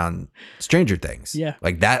being on Stranger Things. Yeah.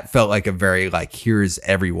 Like that felt like a very like, here's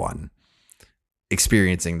everyone.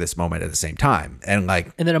 experiencing this moment at the same time. And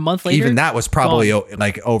like, and then a month later, even that was probably gone.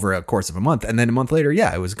 like over a course of a month. And then a month later,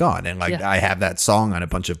 yeah, it was gone. And like, I have that song on a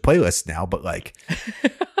bunch of playlists now, but like,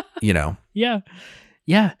 you know, yeah.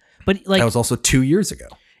 But like, that was also 2 years ago.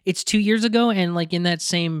 It's 2 years ago. And like in that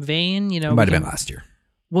same vein, you know, It might have been last year.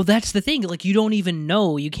 Well, that's the thing. Like, you don't even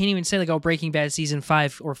know. You can't even say like, oh, Breaking Bad season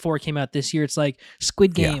 5 or 4 came out this year. It's like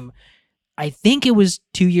Squid Game. I think it was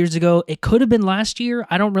 2 years ago. It could have been last year.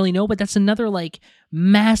 I don't really know, but that's another like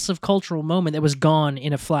massive cultural moment that was gone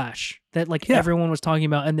in a flash that like everyone was talking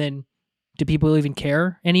about. And then do people even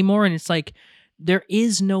care anymore? And it's like, there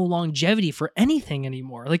is no longevity for anything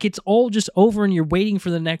anymore. Like, it's all just over and you're waiting for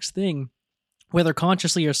the next thing, whether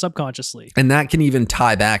consciously or subconsciously. And that can even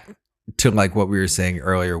tie back to like what we were saying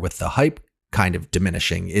earlier with the hype kind of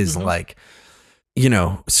diminishing is like, you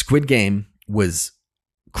know, Squid Game was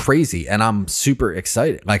crazy and I'm super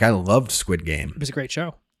excited. Like, I loved Squid Game. It was a great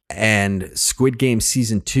show. And Squid Game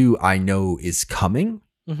season 2, I know is coming,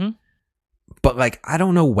 but like, I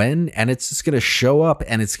don't know when, and it's just going to show up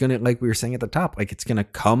and it's going to, like we were saying at the top, like it's going to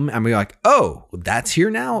come and we're like, oh, that's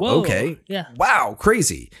here now. Whoa. Okay. Yeah. Wow.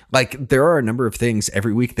 Crazy. Like, there are a number of things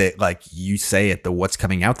every week that like you say at the what's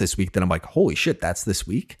coming out this week that I'm like, holy shit, that's this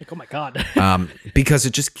week. Like, oh my God. Because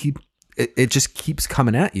it just keeps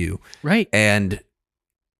coming at you. Right. And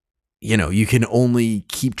you know, you can only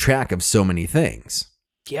keep track of so many things.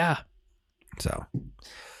 Yeah.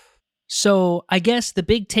 So I guess the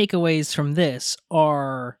big takeaways from this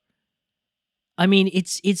are, I mean,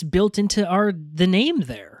 it's built into the name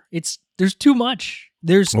there. There's too much.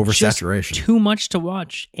 There's oversaturation. Too much to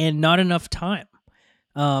watch and not enough time.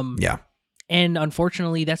 Yeah. And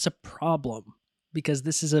unfortunately, that's a problem because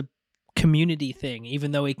this is a community thing.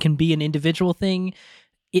 Even though it can be an individual thing,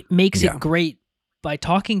 it makes it great by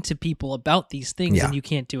talking to people about these things, and you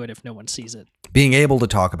can't do it if no one sees it. Being able to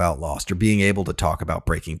talk about Lost, or being able to talk about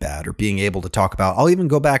Breaking Bad, or being able to talk about, I'll even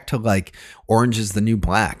go back to like Orange is the New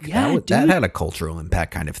Black. Yeah, that had a cultural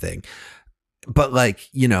impact kind of thing. But like,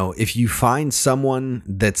 you know, if you find someone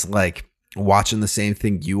that's like watching the same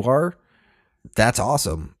thing you are, that's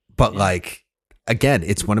awesome. But like, again,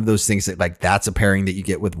 it's one of those things that like, that's a pairing that you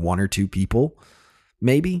get with one or two people,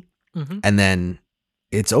 maybe. And then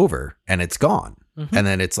it's over and it's gone. And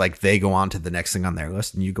then it's like they go on to the next thing on their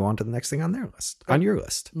list and you go on to the next thing on their list, on your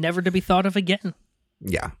list. Never to be thought of again.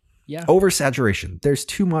 Yeah. Yeah. Oversaturation. There's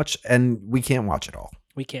too much and we can't watch it all.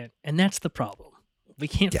 We can't. And that's the problem. We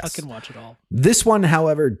can't fucking watch it all. This one,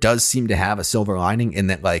 however, does seem to have a silver lining in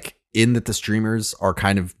that the streamers are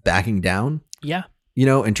kind of backing down. Yeah. You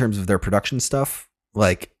know, in terms of their production stuff,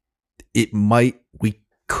 like we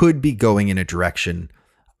could be going in a direction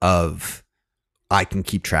of I can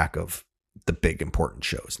keep track of the big important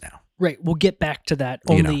shows now. Right. We'll get back to that.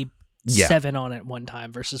 Only 7 on at one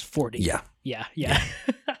time versus 40. Yeah. Yeah.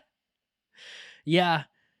 Yeah.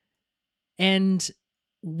 And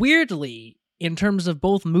weirdly, in terms of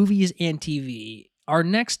both movies and TV, our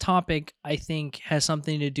next topic, I think, has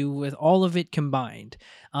something to do with all of it combined.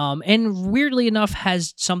 And weirdly enough,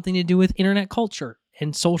 has something to do with internet culture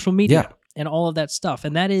and social media and all of that stuff.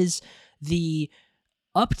 And that is the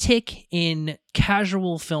uptick in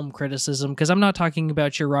casual film criticism, because I'm not talking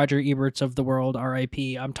about your Roger Eberts of the world, RIP.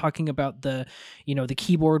 I'm talking about the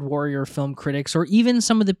keyboard warrior film critics, or even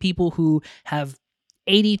some of the people who have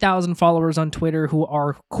 80,000 followers on Twitter who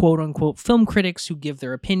are quote unquote film critics who give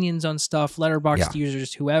their opinions on stuff, Letterboxd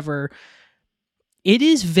users, whoever. It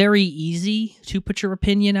is very easy to put your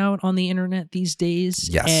opinion out on the internet these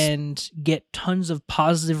days and get tons of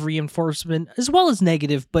positive reinforcement as well as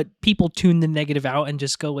negative, but people tune the negative out and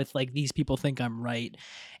just go with like, these people think I'm right.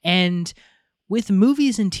 And with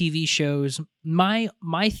movies and TV shows, my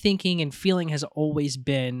thinking and feeling has always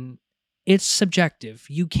been, it's subjective.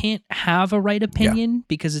 You can't have a right opinion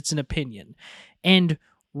because it's an opinion. And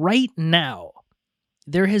right now,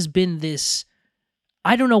 there has been this,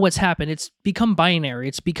 I don't know what's happened. It's become binary.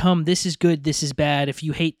 It's become, this is good, this is bad. If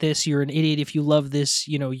you hate this, you're an idiot. If you love this,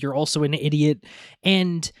 you're also an idiot.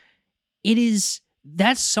 And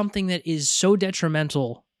that's something that is so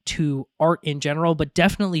detrimental to art in general, but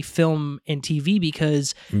definitely film and TV,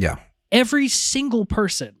 because every single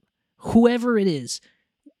person, whoever it is,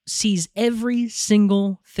 sees every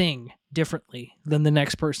single thing differently than the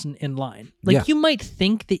next person in line. You might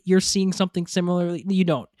think that you're seeing something similarly. You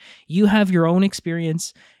don't. You have your own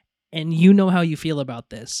experience and you know how you feel about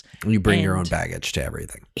this. You bring your own baggage to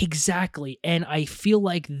everything. Exactly. And I feel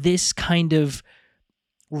like this kind of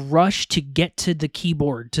rush to get to the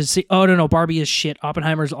keyboard to say, oh, no, Barbie is shit,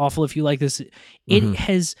 Oppenheimer is awful if you like this. It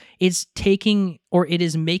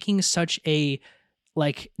is making such a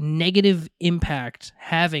like negative impact,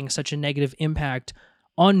 having such a negative impact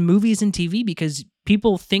on movies and TV, because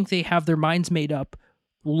people think they have their minds made up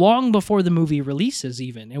long before the movie releases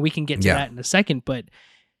even. And we can get to that in a second, but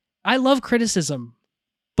I love criticism,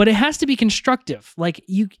 but it has to be constructive.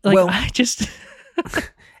 I just...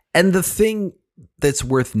 And the thing that's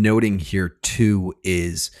worth noting here too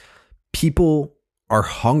is people are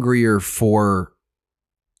hungrier for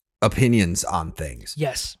opinions on things.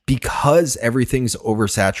 Yes. Because everything's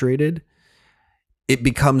oversaturated, it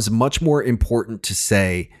becomes much more important to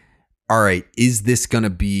say, all right, is this going to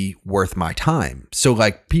be worth my time? So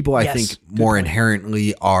like people, I think more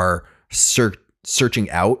inherently are searching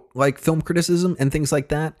out like film criticism and things like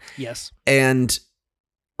that. Yes. And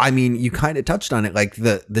I mean, you kind of touched on it, like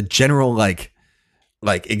the general like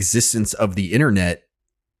existence of the internet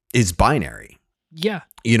is binary. Yeah.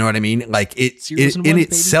 You know what I mean? Like it in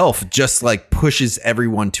itself just like pushes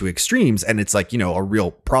everyone to extremes, and it's like, you know, a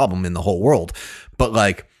real problem in the whole world, but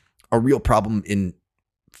like a real problem in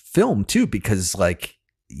film too, because like,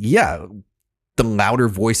 yeah, the louder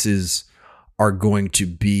voices are going to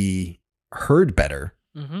be heard better.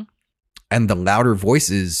 Mm-hmm. And the louder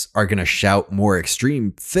voices are going to shout more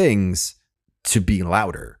extreme things to be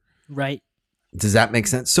louder. Right. Does that make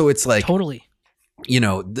sense? So it's like, totally, you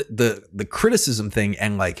know, the criticism thing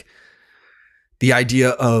and like the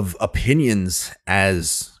idea of opinions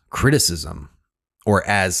as criticism or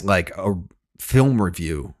as like a film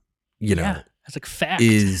review, you know, as like fact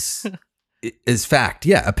is fact.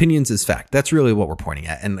 Yeah. Opinions is fact. That's really what we're pointing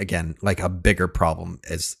at. And again, like a bigger problem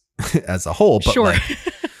as a whole, but like,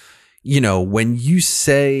 you know, when you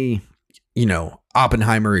say, you know,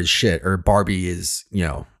 Oppenheimer is shit or Barbie is, you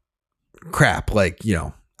know, crap, like, you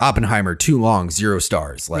know, Oppenheimer too long, 0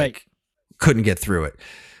 stars, like couldn't get through it.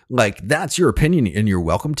 Like that's your opinion and you're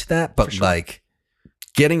welcome to that. But like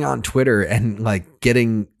getting on Twitter and like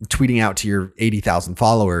tweeting out to your 80,000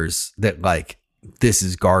 followers that like, this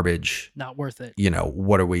is garbage, not worth it. You know,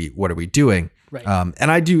 what are we doing? Right.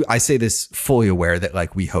 And I say this fully aware that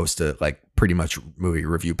like we host a like pretty much movie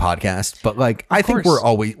review podcast, but like I think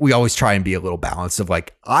we always try and be a little balanced of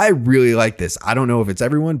like, I really like this. I don't know if it's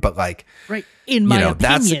everyone, but like, right. In my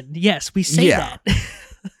opinion, yes, we say that.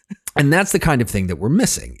 And that's the kind of thing that we're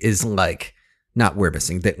missing is like, not we're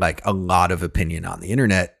missing, that like a lot of opinion on the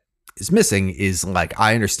internet is missing is like,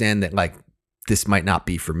 I understand that like this might not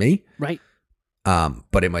be for me. Right.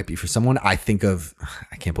 But it might be for someone. I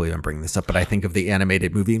can't believe I'm bringing this up, but I think of the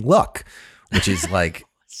animated movie Luck, which is like,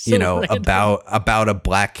 so you know, random. about a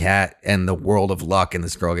black cat and the world of luck, and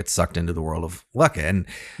this girl gets sucked into the world of luck. And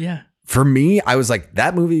for me, I was like,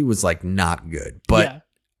 that movie was like not good, but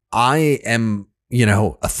I am, you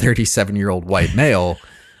know, a 37-year-old white male.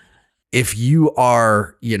 If you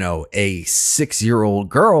are, you know, a 6-year-old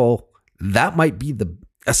girl, that might be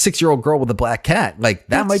a 6-year-old girl with a black cat. Like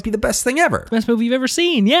that might be the best thing ever. Best movie you've ever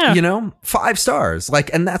seen. Yeah. You know, 5 stars.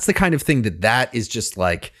 Like, and that's the kind of thing that is just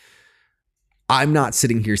like, I'm not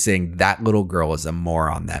sitting here saying that little girl is a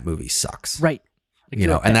moron. That movie sucks. Right. Like you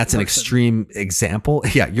know, and that's an extreme example.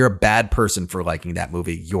 Yeah. You're a bad person for liking that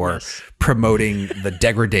movie. You're promoting the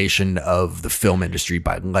degradation of the film industry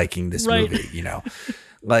by liking this movie, you know,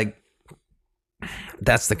 like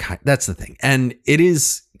that's the thing. And it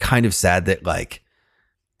is kind of sad that like,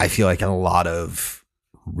 I feel like a lot of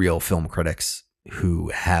real film critics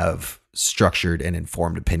who have structured and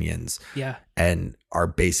informed opinions and are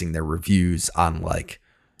basing their reviews on like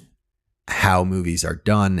how movies are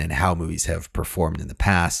done and how movies have performed in the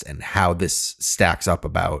past and how this stacks up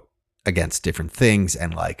against different things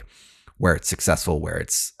and like where it's successful, where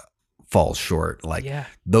it's falls short. Like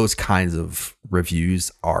those kinds of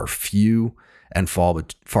reviews are few and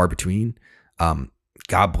far between.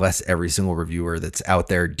 God bless every single reviewer that's out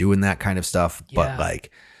there doing that kind of stuff. But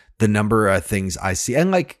like the number of things I see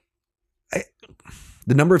and like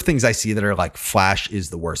the number of things I see that are like Flash is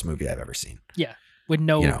the worst movie I've ever seen. Yeah. With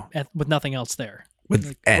with nothing else there.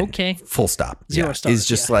 With like, okay. Full stop. 0 stars. It's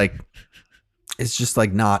just like, it's just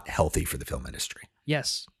like not healthy for the film industry.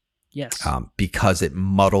 Yes. Yes. Because it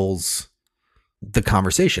muddles the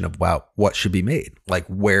conversation about what should be made. Like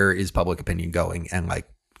where is public opinion going and like,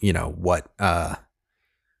 you know,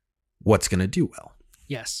 what's going to do well.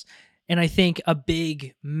 Yes. And I think a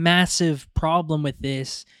big, massive problem with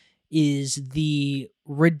this is the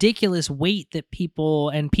ridiculous weight that people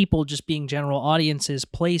just being general audiences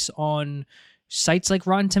place on sites like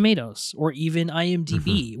Rotten Tomatoes or even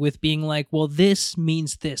IMDb with being like, well, this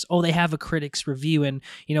means this. Oh, they have a critic's review. And,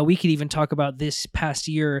 you know, we could even talk about this past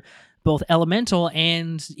year, both Elemental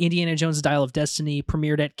and Indiana Jones' Dial of Destiny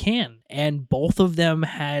premiered at Cannes. And both of them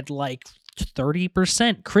had like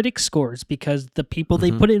 30% critic scores because the people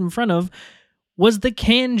they put it in front of was the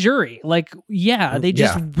Cannes jury. Like, yeah, they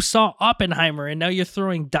just saw Oppenheimer and now you're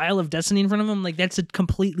throwing Dial of Destiny in front of them. Like, that's a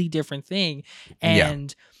completely different thing.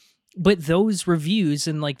 And but those reviews,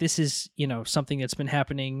 and like, this is, you know, something that's been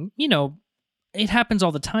happening, you know, it happens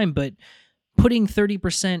all the time, but putting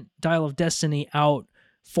 30% Dial of Destiny out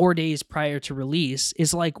 4 days prior to release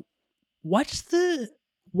is like, what's the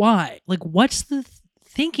why? Like, what's the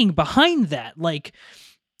thinking behind that? Like,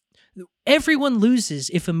 everyone loses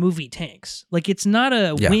if a movie tanks. Like, it's not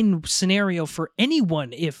a win scenario for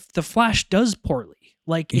anyone if The Flash does poorly.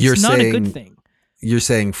 Like, it's not a good thing. You're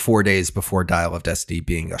saying 4 days before Dial of Destiny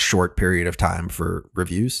being a short period of time for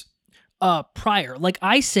reviews? Prior. Like,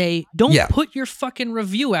 I say, don't put your fucking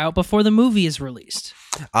review out before the movie is released.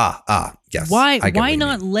 Yes. Why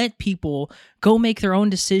not let people go make their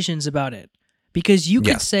own decisions about it? Because you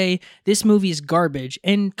could say this movie is garbage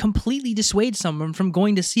and completely dissuade someone from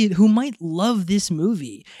going to see it who might love this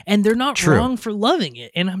movie, and they're not wrong for loving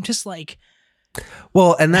it. And I'm just like,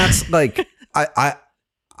 well, and that's like,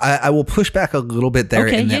 I will push back a little bit there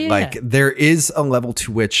in that like there is a level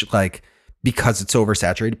to which, like, because it's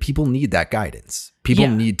oversaturated, people need that guidance. People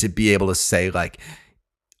need to be able to say like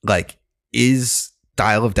is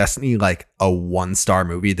Dial of Destiny like a 1-star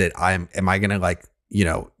movie that am I gonna, like, you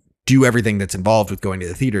know, do everything that's involved with going to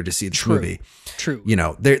the theater to see this movie? True. You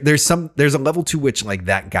know, there's a level to which like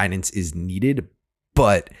that guidance is needed,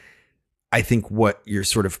 but I think what you're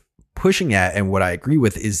sort of pushing at, and what I agree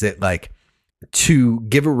with, is that like, to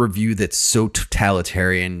give a review that's so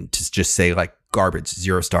totalitarian to just say like garbage,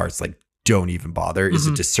 0 stars, like don't even bother, is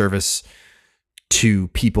a disservice to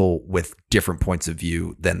people with different points of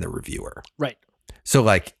view than the reviewer. Right. So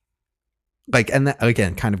like, and that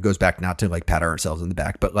again kind of goes back, not to like pat ourselves in the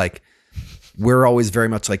back, but like, we're always very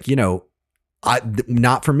much like, you know,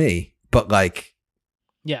 not for me, but like,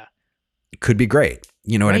 it could be great.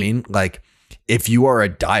 You know what I mean? Like, if you are a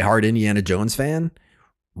diehard Indiana Jones fan,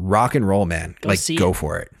 rock and roll, man. Go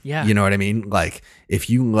for it. Yeah. You know what I mean? Like, if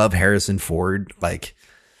you love Harrison Ford, like,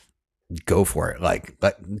 go for it. Like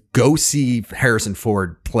go see Harrison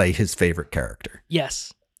Ford play his favorite character.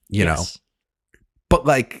 Yes. You know? But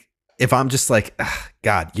like, if I'm just like,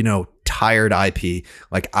 God, you know, tired IP,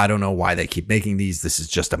 like, I don't know why they keep making these. This is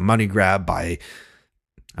just a money grab by,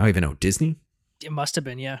 I don't even know, Disney? It must have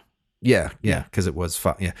been, yeah. Yeah, because it was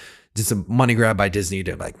fun. Yeah. Just a money grab by Disney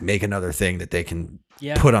to like make another thing that they can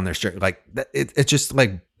put on their string. Like, it just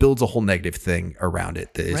like builds a whole negative thing around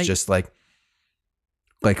it that is just like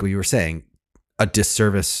we were saying, a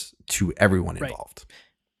disservice to everyone involved.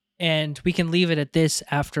 And we can leave it at this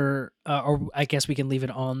after, or I guess we can leave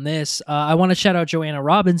it on this. I want to shout out Joanna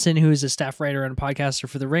Robinson, who is a staff writer and podcaster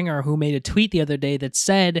for The Ringer, who made a tweet the other day that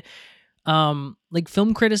said, like,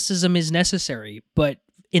 film criticism is necessary, but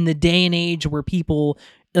in the day and age where people,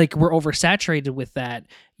 like, we're oversaturated with that,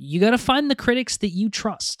 you got to find the critics that you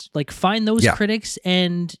trust. Like, find those critics,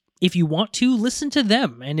 and if you want to, listen to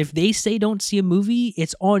them. And if they say don't see a movie,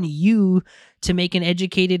 it's on you to make an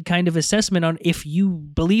educated kind of assessment on if you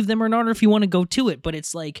believe them or not, or if you want to go to it. But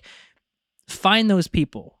it's like, find those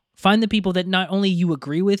people. Find the people that not only you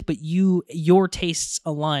agree with, but your tastes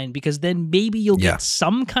align, because then maybe you'll get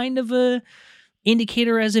some kind of a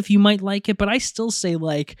indicator as if you might like it. But I still say,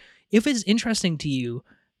 like, if it's interesting to you,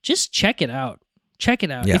 just check it out. Check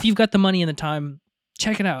it out. If you've got the money and the time,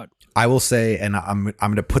 check it out. I will say, and I'm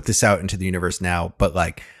going to put this out into the universe now, but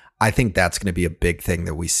like, I think that's going to be a big thing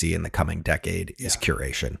that we see in the coming decade is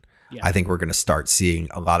curation. I think we're going to start seeing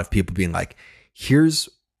a lot of people being like, here's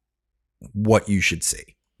what you should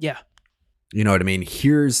see. Yeah. You know what I mean?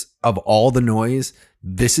 Here's, of all the noise,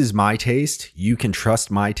 this is my taste. You can trust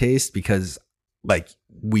my taste because, like,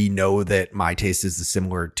 we know that my taste is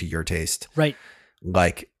similar to your taste. Right.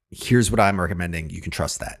 Like, here's what I'm recommending. You can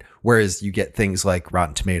trust that. Whereas you get things like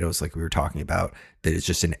Rotten Tomatoes, like we were talking about, that is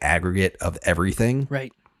just an aggregate of everything.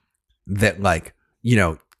 Right. That, like, you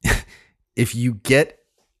know, if you get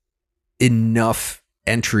enough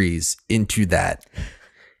entries into that,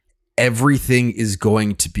 everything is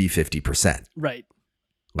going to be 50%. Right.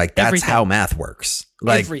 Like, that's how math works.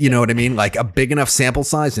 Like, you know what I mean? Like, a big enough sample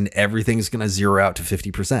size and everything's going to zero out to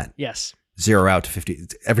 50%. Yes. Zero out to 50.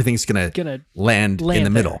 Everything's going to land in the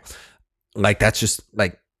middle. Like, that's just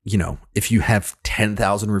like, you know, if you have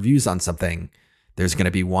 10,000 reviews on something, there's going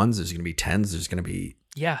to be ones, there's going to be tens, there's going to be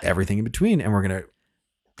everything in between. And we're going to,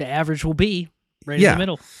 the average will be right in the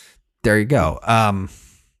middle. There you go.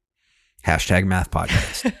 Hashtag math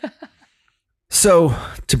podcast. So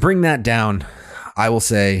to bring that down, I will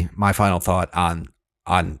say my final thought on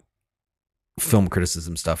film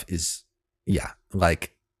criticism stuff is,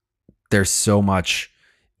 like, there's so much,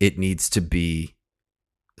 it needs to be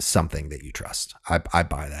something that you trust. I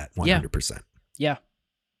buy that 100%. Yeah.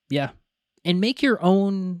 Yeah. And make your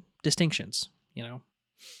own distinctions,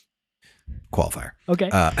 Qualifier. Okay.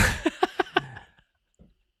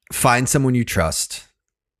 Find someone you trust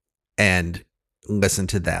and listen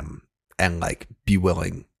to them and like be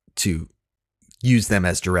willing to use them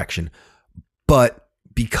as direction. But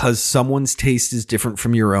because someone's taste is different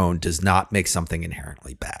from your own does not make something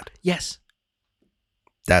inherently bad. Yes.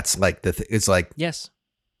 That's like it's like, yes.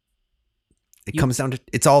 It comes down to,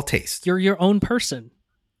 it's all taste. You're your own person.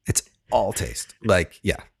 It's all taste. Like,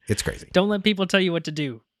 yeah, it's crazy. Don't let people tell you what to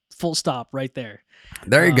do. Full stop right there.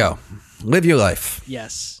 There you go. Live your life.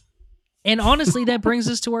 Yes. And honestly, that brings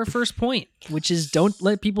us to our first point, which is don't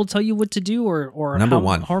let people tell you what to do or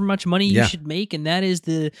how much money you should make. And that is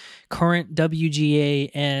the current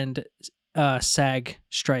WGA and SAG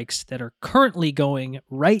strikes that are currently going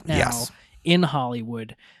right now in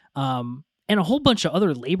Hollywood. And a whole bunch of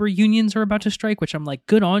other labor unions are about to strike, which I'm like,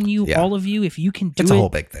 good on you, all of you. If you can do it. It's a whole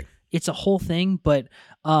big thing. It's a whole thing. But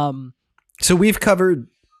so we've covered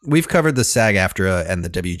the SAG-AFTRA and the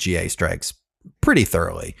WGA strikes pretty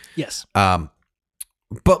thoroughly. Yes.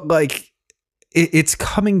 But like it's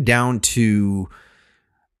coming down to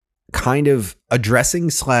kind of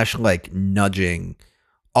addressing / like nudging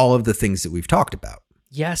all of the things that we've talked about.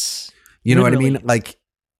 Yes. You know what I mean? Like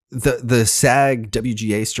the SAG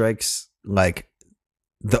WGA strikes, like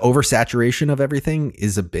the oversaturation of everything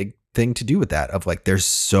is a big thing to do with that, of like there's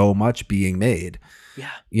so much being made.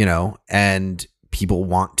 Yeah. And people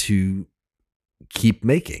want to keep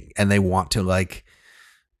making and they want to like,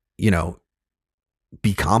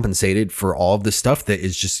 be compensated for all of the stuff that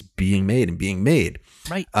is just being made and being made.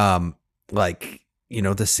 Right. Like,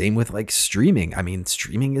 the same with like streaming. I mean,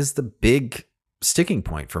 streaming is the big sticking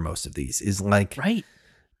point for most of these is like, right.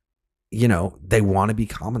 They want to be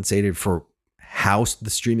compensated for how the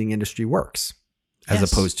streaming industry works as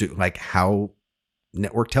opposed to like how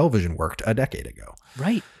network television worked a decade ago.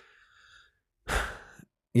 Right.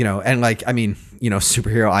 And like, I mean,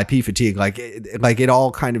 superhero IP fatigue, like it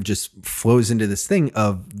all kind of just flows into this thing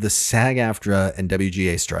of the SAG-AFTRA and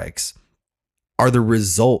WGA strikes are the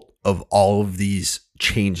result of all of these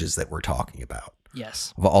changes that we're talking about.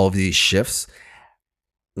 Yes. Of all of these shifts.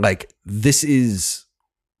 Like this is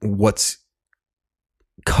what's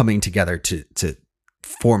coming together to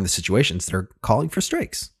form the situations that are calling for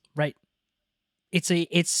strikes. Right. It's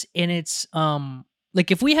like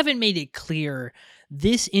if we haven't made it clear,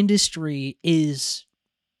 this industry is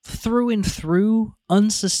through and through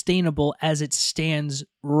unsustainable as it stands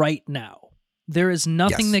right now. There is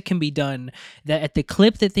nothing that can be done that at the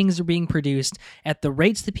clip that things are being produced, at the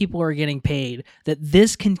rates that people are getting paid, that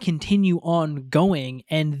this can continue on going.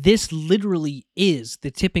 And this literally is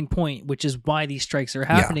the tipping point, which is why these strikes are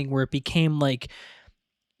happening, where it became like,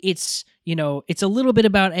 it's a little bit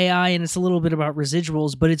about AI and it's a little bit about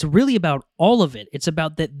residuals, but it's really about all of it. It's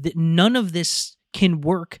about that none of this can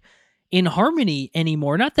work in harmony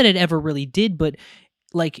anymore. Not that it ever really did, but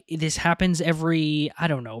like this happens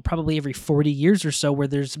probably every 40 years or so, where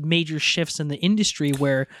there's major shifts in the industry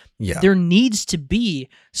where there needs to be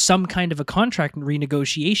some kind of a contract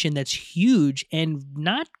renegotiation that's huge and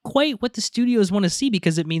not quite what the studios want to see,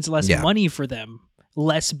 because it means less money for them.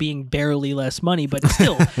 Less being barely less money, but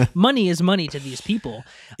still money is money to these people.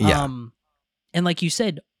 And like you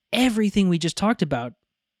said, everything we just talked about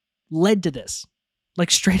led to this,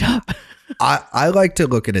 like straight up. I like to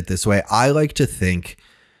look at it this way. I like to think,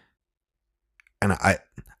 and I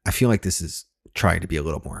feel like this is trying to be a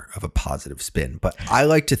little more of a positive spin, but I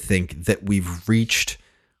like to think that we've reached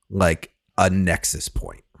like a nexus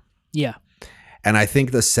point. Yeah. And I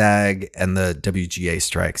think the SAG and the WGA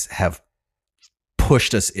strikes have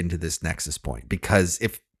pushed us into this nexus point, because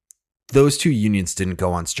if those two unions didn't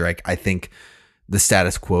go on strike, I think the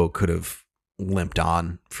status quo could have limped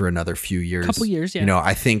on for another few years. Couple years, yeah.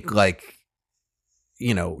 I think like,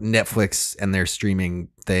 Netflix and their streaming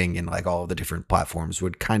thing and like all of the different platforms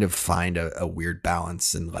would kind of find a weird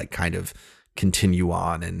balance and like kind of continue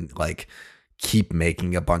on and like keep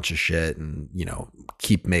making a bunch of shit and,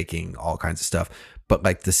 keep making all kinds of stuff. But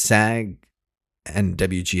like the SAG and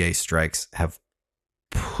WGA strikes have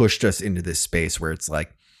pushed us into this space where it's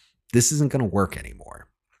like, this isn't going to work anymore.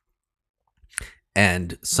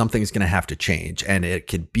 And something's going to have to change. And it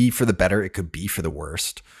could be for the better. It could be for the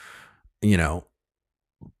worst,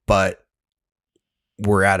 but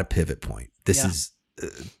we're at a pivot point. This is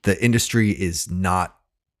the industry is not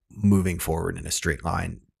moving forward in a straight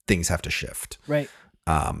line. Things have to shift. Right.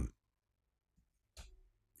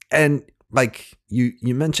 And like you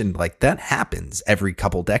mentioned, like that happens every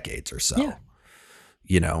couple decades or so. Yeah.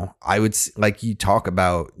 You know, like you talk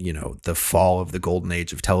about, you know, the fall of the golden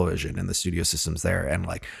age of television and the studio systems there, and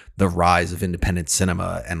like the rise of independent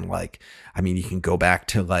cinema. And like, I mean, you can go back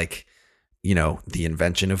to like, you know, the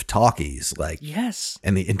invention of talkies, like, yes,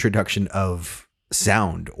 and the introduction of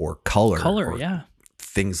sound or color, or yeah,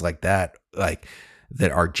 things like that, like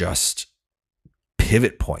that are just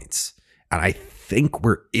pivot points. And I think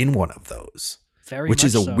we're in one of those. Which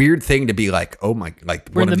is a weird thing to be like, oh my, like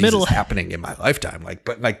we're one in of the these middle. is happening in my lifetime. Like,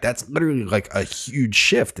 but like, that's literally like a huge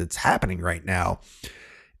shift that's happening right now.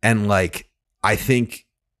 And like, I think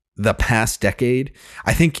the past decade,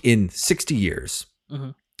 I think in 60 years,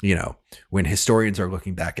 you know, when historians are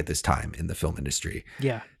looking back at this time in the film industry,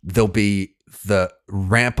 there'll be the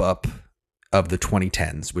ramp up of the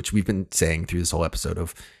 2010s, which we've been saying through this whole episode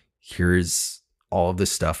of here's all of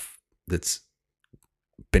this stuff that's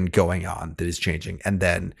been going on that is changing. And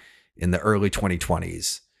then in the early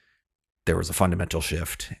 2020s, there was a fundamental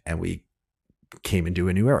shift and we came into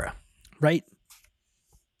a new era. Right.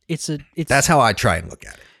 That's how I try and look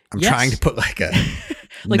at it. I'm trying to put like a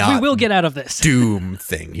like we will get out of this doom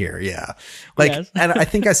thing here. Yeah. Like, and I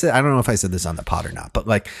think I don't know if I said this on the pod or not, but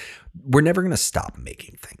like, we're never going to stop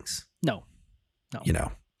making things. No, you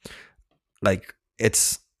know, like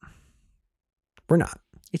we're not.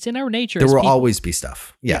 It's in our nature. There will always be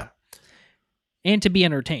stuff. Yeah. And to be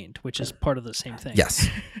entertained, which is part of the same thing. Yes.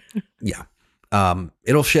 Yeah.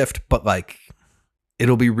 It'll shift, but like,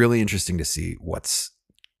 it'll be really interesting to see what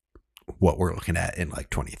we're looking at in like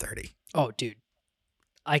 2030. Oh, dude.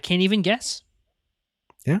 I can't even guess.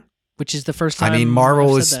 Yeah. Which is the first time. I mean,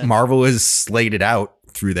 Marvel is slated out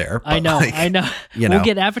through there. I know. Like, I know. We'll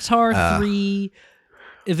get Avatar 3,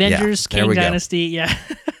 Avengers, King Dynasty. Yeah.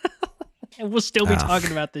 And we'll still be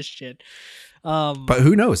talking about this shit. But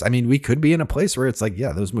who knows? I mean, we could be in a place where it's like,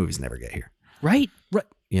 yeah, those movies never get here. Right.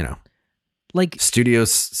 You know, like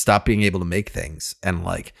studios stop being able to make things, and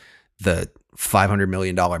like the $500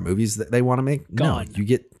 million movies that they want to make, gone. No, you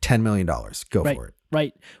get $10 million. Go for it.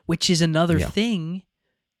 Right. Which is another thing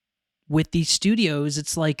with these studios.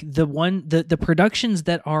 It's like the productions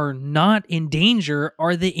that are not in danger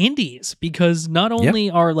are the indies, because not only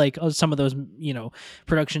are like some of those, you know,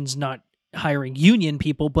 productions not hiring union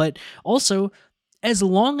people, but also as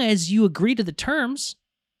long as you agree to the terms,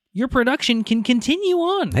 your production can continue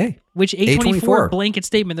on. Hey, which A24 blanket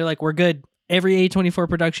statement, they're like, we're good. Every A24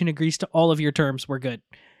 production agrees to all of your terms. We're good.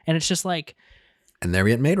 And it's just like, and they're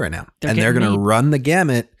getting made right now. They're going to run the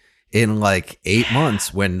gamut in like 8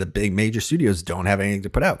 months when the big major studios don't have anything to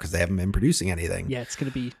put out because they haven't been producing anything. Yeah, it's going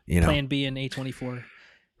to be you know, Plan B and A24.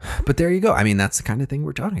 But there you go. I mean, that's the kind of thing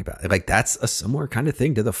we're talking about. Like, that's a similar kind of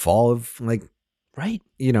thing to the fall of like, right,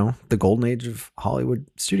 you know, the golden age of Hollywood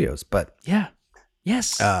studios. But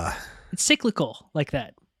yes, it's cyclical like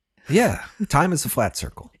that. Yeah, time is a flat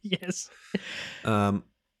circle. Yes. So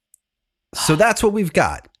that's what we've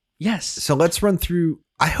got. Yes. So let's run through.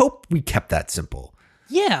 I hope we kept that simple.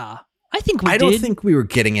 Yeah, I think we did. I don't think we were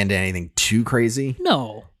getting into anything too crazy.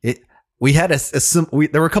 No. We had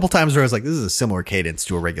there were a couple times where I was like, this is a similar cadence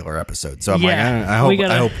to a regular episode. So I'm like, I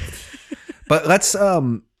hope. But let's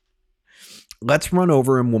run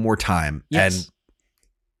over him one more time. Yes.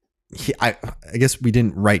 And I guess we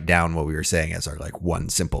didn't write down what we were saying as our like one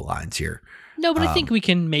simple lines here. No, but I think we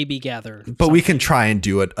can maybe gather. But we can try and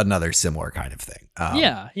do another similar kind of thing.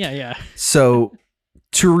 Yeah. So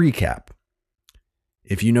to recap,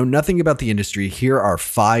 if you know nothing about the industry, here are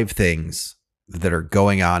 5 things that are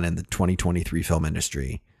going on in the 2023 film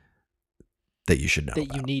industry that you should know about.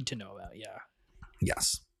 That you need to know about, yeah.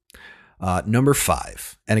 Yes. Number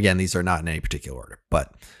 5, and again, these are not in any particular order,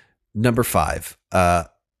 but number 5,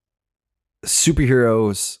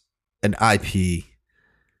 superheroes and IP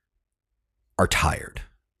are tired.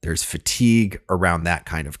 There's fatigue around that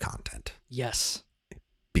kind of content. Yes.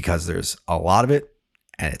 Because there's a lot of it,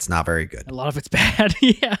 and it's not very good. A lot of it's bad,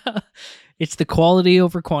 yeah. It's the quality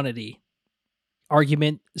over quantity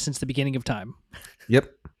argument since the beginning of time.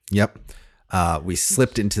 Yep. We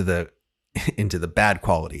slipped into the bad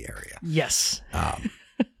quality area. Yes.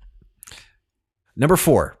 Number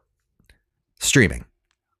 4, streaming.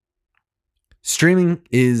 Streaming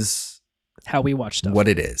is how we watch stuff. What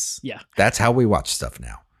it is. Yeah. That's how we watch stuff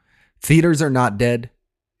now. Theaters are not dead.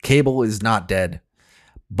 Cable is not dead.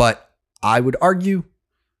 But I would argue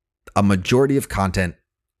a majority of content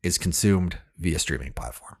is consumed via streaming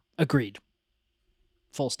platform. Agreed.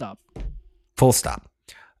 Full stop.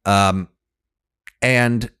 And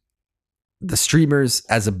the streamers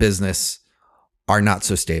as a business are not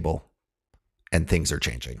so stable, and things are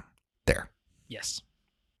changing there. Yes.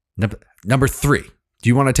 Number 3. Do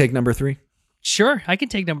you want to take number 3? Sure, I can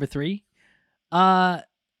take number 3.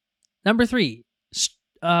 Number 3,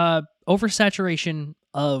 oversaturation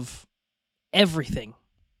of everything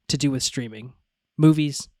to do with streaming.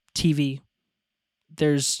 Movies, TV.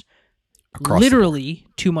 There's literally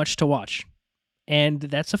too much to watch. And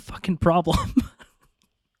that's a fucking problem.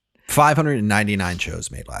 599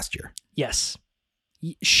 shows made last year. Yes.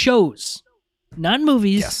 Shows. Not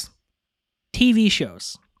movies. Yes. TV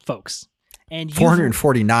shows, folks. And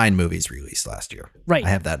 449 movies released last year. Right. I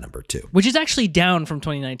have that number too. Which is actually down from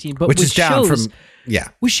 2019. But which is down shows, from, yeah.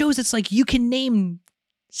 With shows, it's like you can name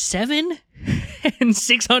 7 and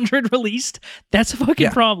 600 released. That's a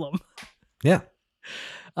fucking problem. Yeah.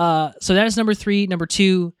 So that is number 3. Number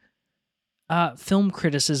 2, film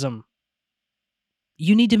criticism.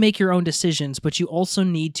 You need to make your own decisions, but you also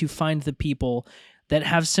need to find the people that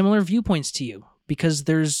have similar viewpoints to you, because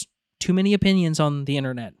there's too many opinions on the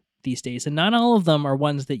internet these days, and not all of them are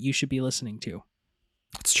ones that you should be listening to.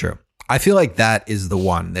 It's true. I feel like that is the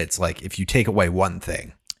one that's like, if you take away one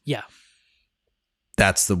thing, yeah,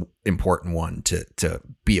 that's the important one to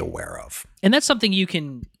be aware of. And that's something you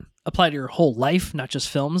can apply to your whole life, not just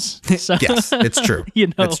films. So, yes, it's true. You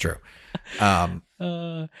know, it's true.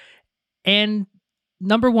 And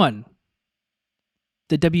number 1,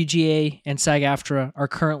 the WGA and SAG-AFTRA are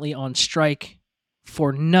currently on strike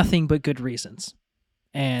for nothing but good reasons.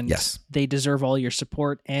 And yes, they deserve all your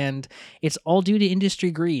support. And it's all due to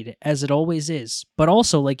industry greed, as it always is. But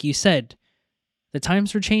also, like you said, the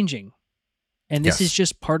times are changing. And this is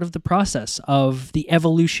just part of the process of the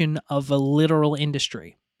evolution of a literal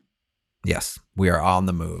industry. Yes, we are on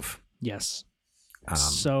the move. Yes.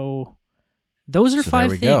 So those are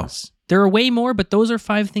 5 things. Go. There are way more, but those are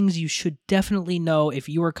 5 things you should definitely know if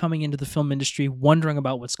you are coming into the film industry wondering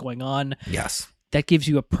about what's going on. Yes. That gives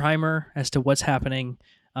you a primer as to what's happening.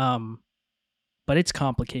 But it's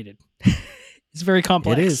complicated. It's very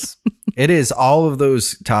complex. It is. It is. All of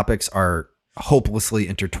those topics are hopelessly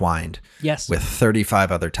intertwined. Yes. With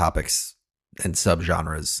 35 other topics and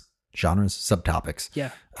subtopics.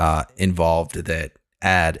 Yeah. Involved that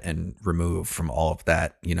add and remove from all of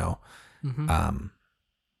that, you know. Mm-hmm.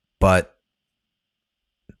 But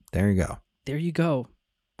there you go. There you go.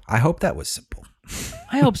 I hope that was simple.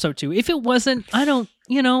 I hope so too. If it wasn't, I don't,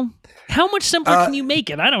 you know, how much simpler can you make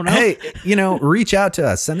it? I don't know. Hey, you know, reach out to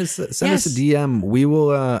us. Send us a DM. We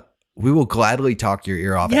will gladly talk your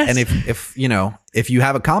ear off. Yes. And if you know, if you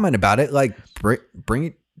have a comment about it, like bring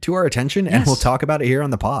it to our attention and we'll talk about it here on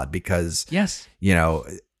the pod, because you know,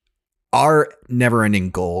 our never-ending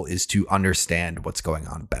goal is to understand what's going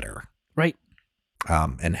on better. Right.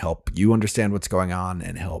 And help you understand what's going on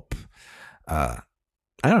and help I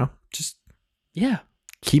don't know, just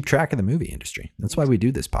keep track of the movie industry. That's why we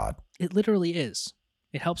do this pod. It literally is.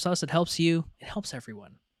 It helps us. It helps you. It helps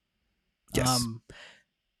everyone. Yes.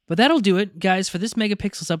 But that'll do it, guys, for this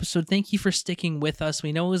Megapixels episode. Thank you for sticking with us.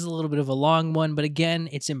 We know it was a little bit of a long one, but again,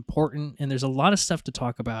 it's important, and there's a lot of stuff to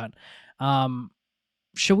talk about.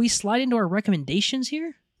 Shall we slide into our recommendations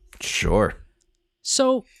here? Sure.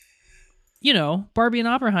 So, you know, Barbie and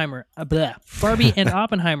Oppenheimer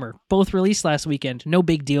both released last weekend. No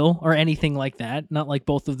big deal or anything like that. Not like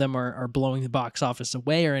both of them are blowing the box office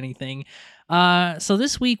away or anything. So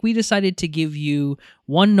this week we decided to give you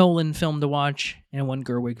one Nolan film to watch and one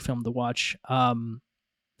Gerwig film to watch.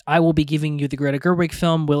 I will be giving you the Greta Gerwig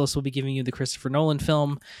film. Willis will be giving you the Christopher Nolan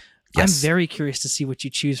film. Yes. I'm very curious to see what you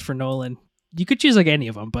choose for Nolan. You could choose like any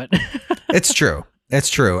of them, but It's true. It's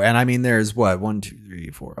true. And I mean, there's what? 1, 2,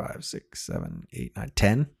 3, 4, 5, 6, 7, 8, 9,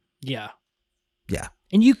 10. Yeah. Yeah.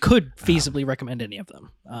 And you could feasibly recommend any of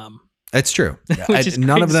them. It's true.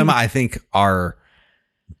 None of them I think are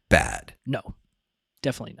bad. No,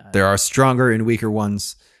 definitely not. There are stronger and weaker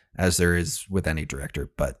ones, as there is with any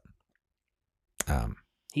director, but and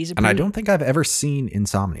I don't think I've ever seen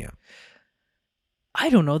Insomnia. I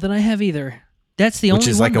don't know that I have either. That's the only one. Which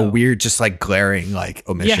is like a weird, just like glaring like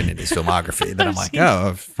omission in his filmography that I'm like,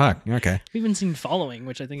 oh, fuck. Okay. We've even seen Following,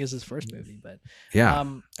 which I think is his first movie, but yeah.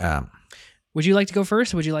 Would you like to go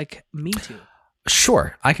first or would you like me to?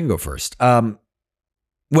 Sure. I can go first.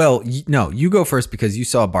 Well, no, you go first because you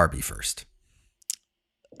saw Barbie first.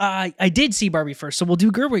 I did see Barbie first, so we'll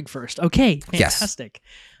do Gerwig first. Okay. Fantastic.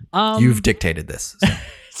 Yes. You've dictated this. So.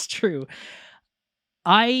 It's true.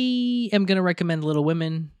 I am going to recommend Little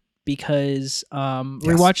Women because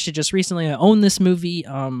we watched it just recently. I own this movie.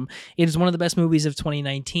 It is one of the best movies of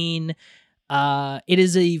 2019. It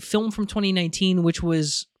is a film from 2019, which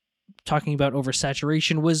was talking about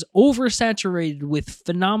oversaturation, was oversaturated with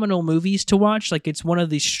phenomenal movies to watch. Like, it's one of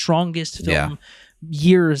the strongest film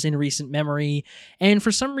years in recent memory. And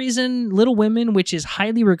for some reason, Little Women, which is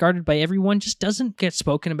highly regarded by everyone, just doesn't get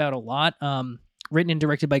spoken about a lot. Written and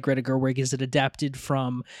directed by Greta Gerwig, is it adapted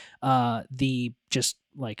from the just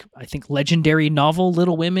like, I think, legendary novel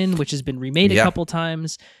Little Women, which has been remade a couple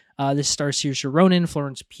times. This stars Saoirse Ronan,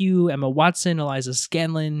 Florence Pugh, Emma Watson, Eliza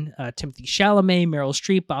Scanlon, Timothy Chalamet, Meryl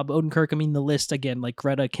Streep, Bob Odenkirk. I mean, the list again, like,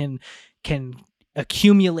 Greta can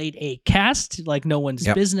accumulate a cast like no one's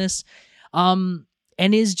business, and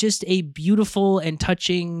is just a beautiful and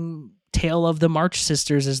touching tale of the March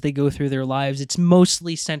sisters as they go through their lives. It's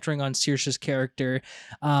mostly centering on Saoirse's character,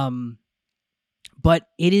 but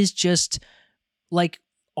it is just like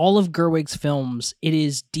all of Gerwig's films. It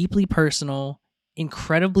is deeply personal,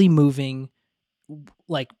 incredibly moving,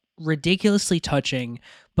 like ridiculously touching,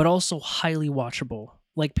 but also highly watchable.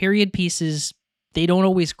 Like, period pieces, they don't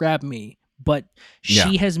always grab me, but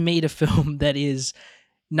she has made a film that is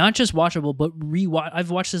not just watchable, but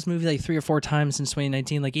I've watched this movie like 3 or 4 times since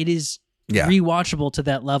 2019. Like, it is rewatchable to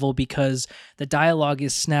that level because the dialogue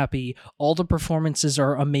is snappy. All the performances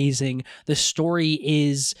are amazing. The story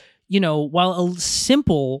is, while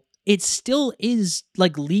simple, it still is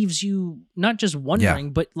like, leaves you not just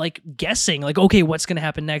wondering, but like guessing, like, okay, what's going to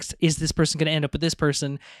happen next? Is this person going to end up with this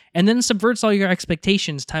person? And then subverts all your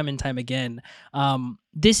expectations time and time again.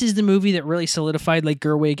 This is the movie that really solidified like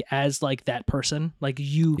Gerwig as like that person. Like,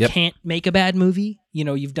 you can't make a bad movie.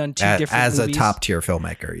 You've done 2 different as movies. A top tier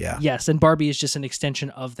filmmaker. Yeah. Yes. And Barbie is just an extension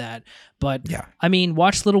of that. But I mean,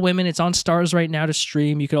 watch Little Women. It's on Stars right now to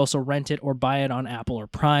stream. You could also rent it or buy it on Apple or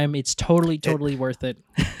Prime. It's totally worth it.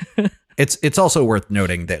 It's also worth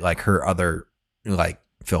noting that like her other like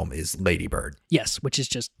film is Lady Bird. Yes, which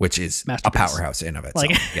is a powerhouse in of itself.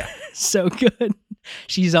 Like, so good.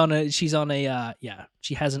 She has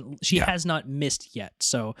not missed yet.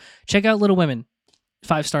 So check out Little Women.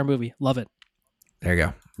 5-star movie. Love it. There you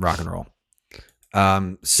go. Rock and roll.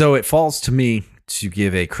 So it falls to me to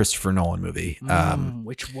give a Christopher Nolan movie.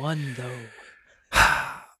 Which one though?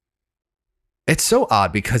 It's so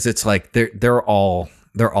odd because it's like they're all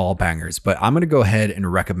bangers, but I'm going to go ahead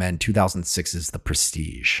and recommend 2006's The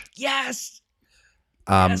Prestige. Yes.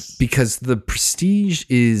 Because The Prestige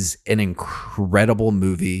is an incredible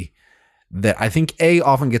movie that I think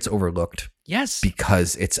often gets overlooked. Yes.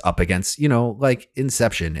 Because it's up against, like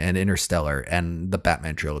Inception and Interstellar and the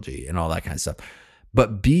Batman trilogy and all that kind of stuff.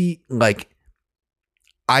 But B, like,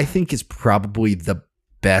 I think is probably the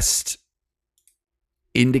best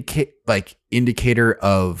indicator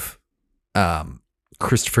of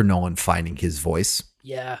Christopher Nolan finding his voice.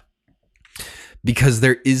 Yeah. Because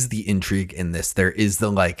there is the intrigue in this. There is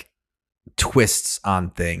the like twists on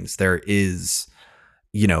things. There is,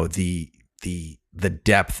 the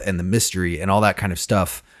depth and the mystery and all that kind of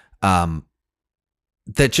stuff. That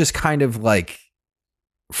just kind of like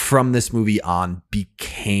from this movie on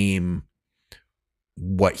became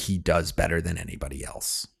what he does better than anybody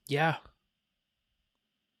else. Yeah.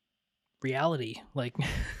 Reality, like.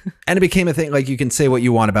 And it became a thing. Like, you can say what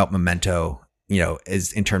you want about Memento,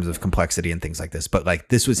 is in terms of complexity and things like this, but like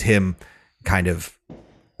this was him kind of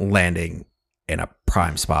landing in a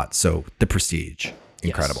prime spot. So The Prestige,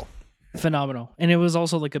 incredible. Yes. Phenomenal. And it was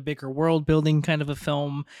also like a bigger world building kind of a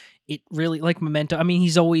film. It really, like Memento, I mean,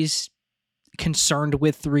 he's always concerned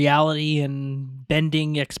with reality and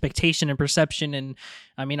bending expectation and perception. And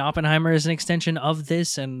I mean, Oppenheimer is an extension of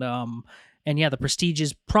this. And yeah, The Prestige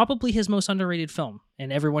is probably his most underrated film,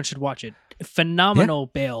 and everyone should watch it. Phenomenal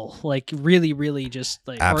Bale, like really just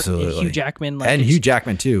like absolutely. Hugh Jackman, like, and Hugh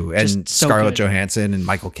Jackman too, and so Scarlett good. Johansson and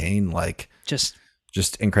Michael Caine, like just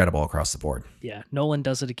incredible across the board. Yeah, Nolan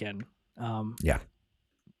does it again. Yeah,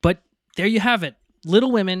 but there you have it.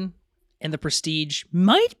 Little Women and The Prestige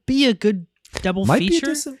might be a good double feature.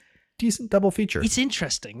 Be a decent double feature. It's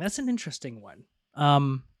interesting. That's an interesting one.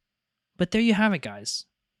 But there you have it, guys.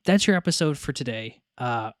 That's your episode for today.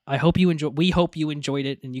 I hope you enjoy. We hope you enjoyed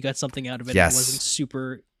it and you got something out of it. Yes. It wasn't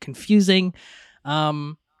super confusing.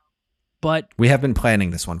 But we have been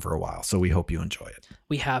planning this one for a while, so we hope you enjoy it.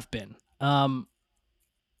 We have been.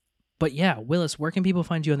 But yeah, Willis, where can people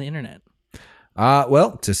find you on the internet?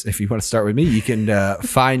 Well, just if you want to start with me, you can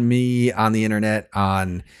find me on the internet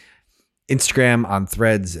on Instagram, on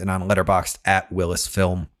Threads, and on Letterboxd at Willis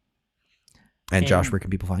Film. And Josh, where can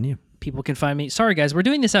people find you? People can find me. Sorry, guys, we're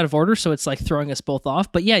doing this out of order, so it's like throwing us both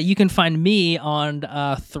off. But yeah, you can find me on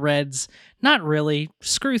Threads. Not really.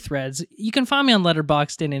 Screw Threads. You can find me on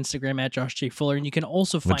Letterboxd and Instagram at Josh J. Fuller. And you can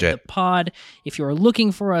also find the pod if you're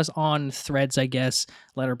looking for us on Threads, I guess,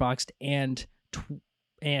 Letterboxd, and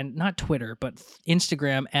and not Twitter, but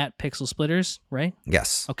Instagram at PixelSplitters, right?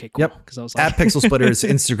 Yes. Okay, cool. Yep. Because I was like, At PixelSplitters,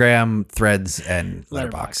 Instagram, Threads, and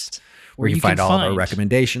Letterboxd, where you find all of our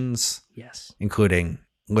recommendations, yes, including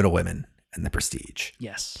Little Women and The Prestige.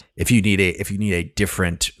 yes, If you need a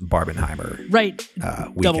different Barbenheimer, right,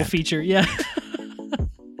 double feature, yeah.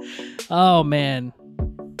 Oh man.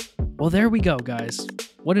 Well, there we go, guys.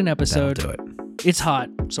 What an episode. that'll do it. It's hot,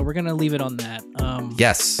 so we're gonna leave it on that.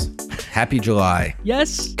 Yes. Happy July.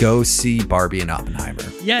 Yes. Go see Barbie and Oppenheimer.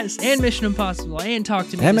 Yes, and Mission Impossible, and Talk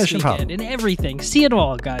to Me And this Mission weekend, Impossible. and everything. See it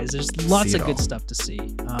all, guys. There's lots See of it good all. stuff to see.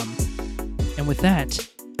 And with that,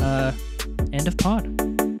 end of pod.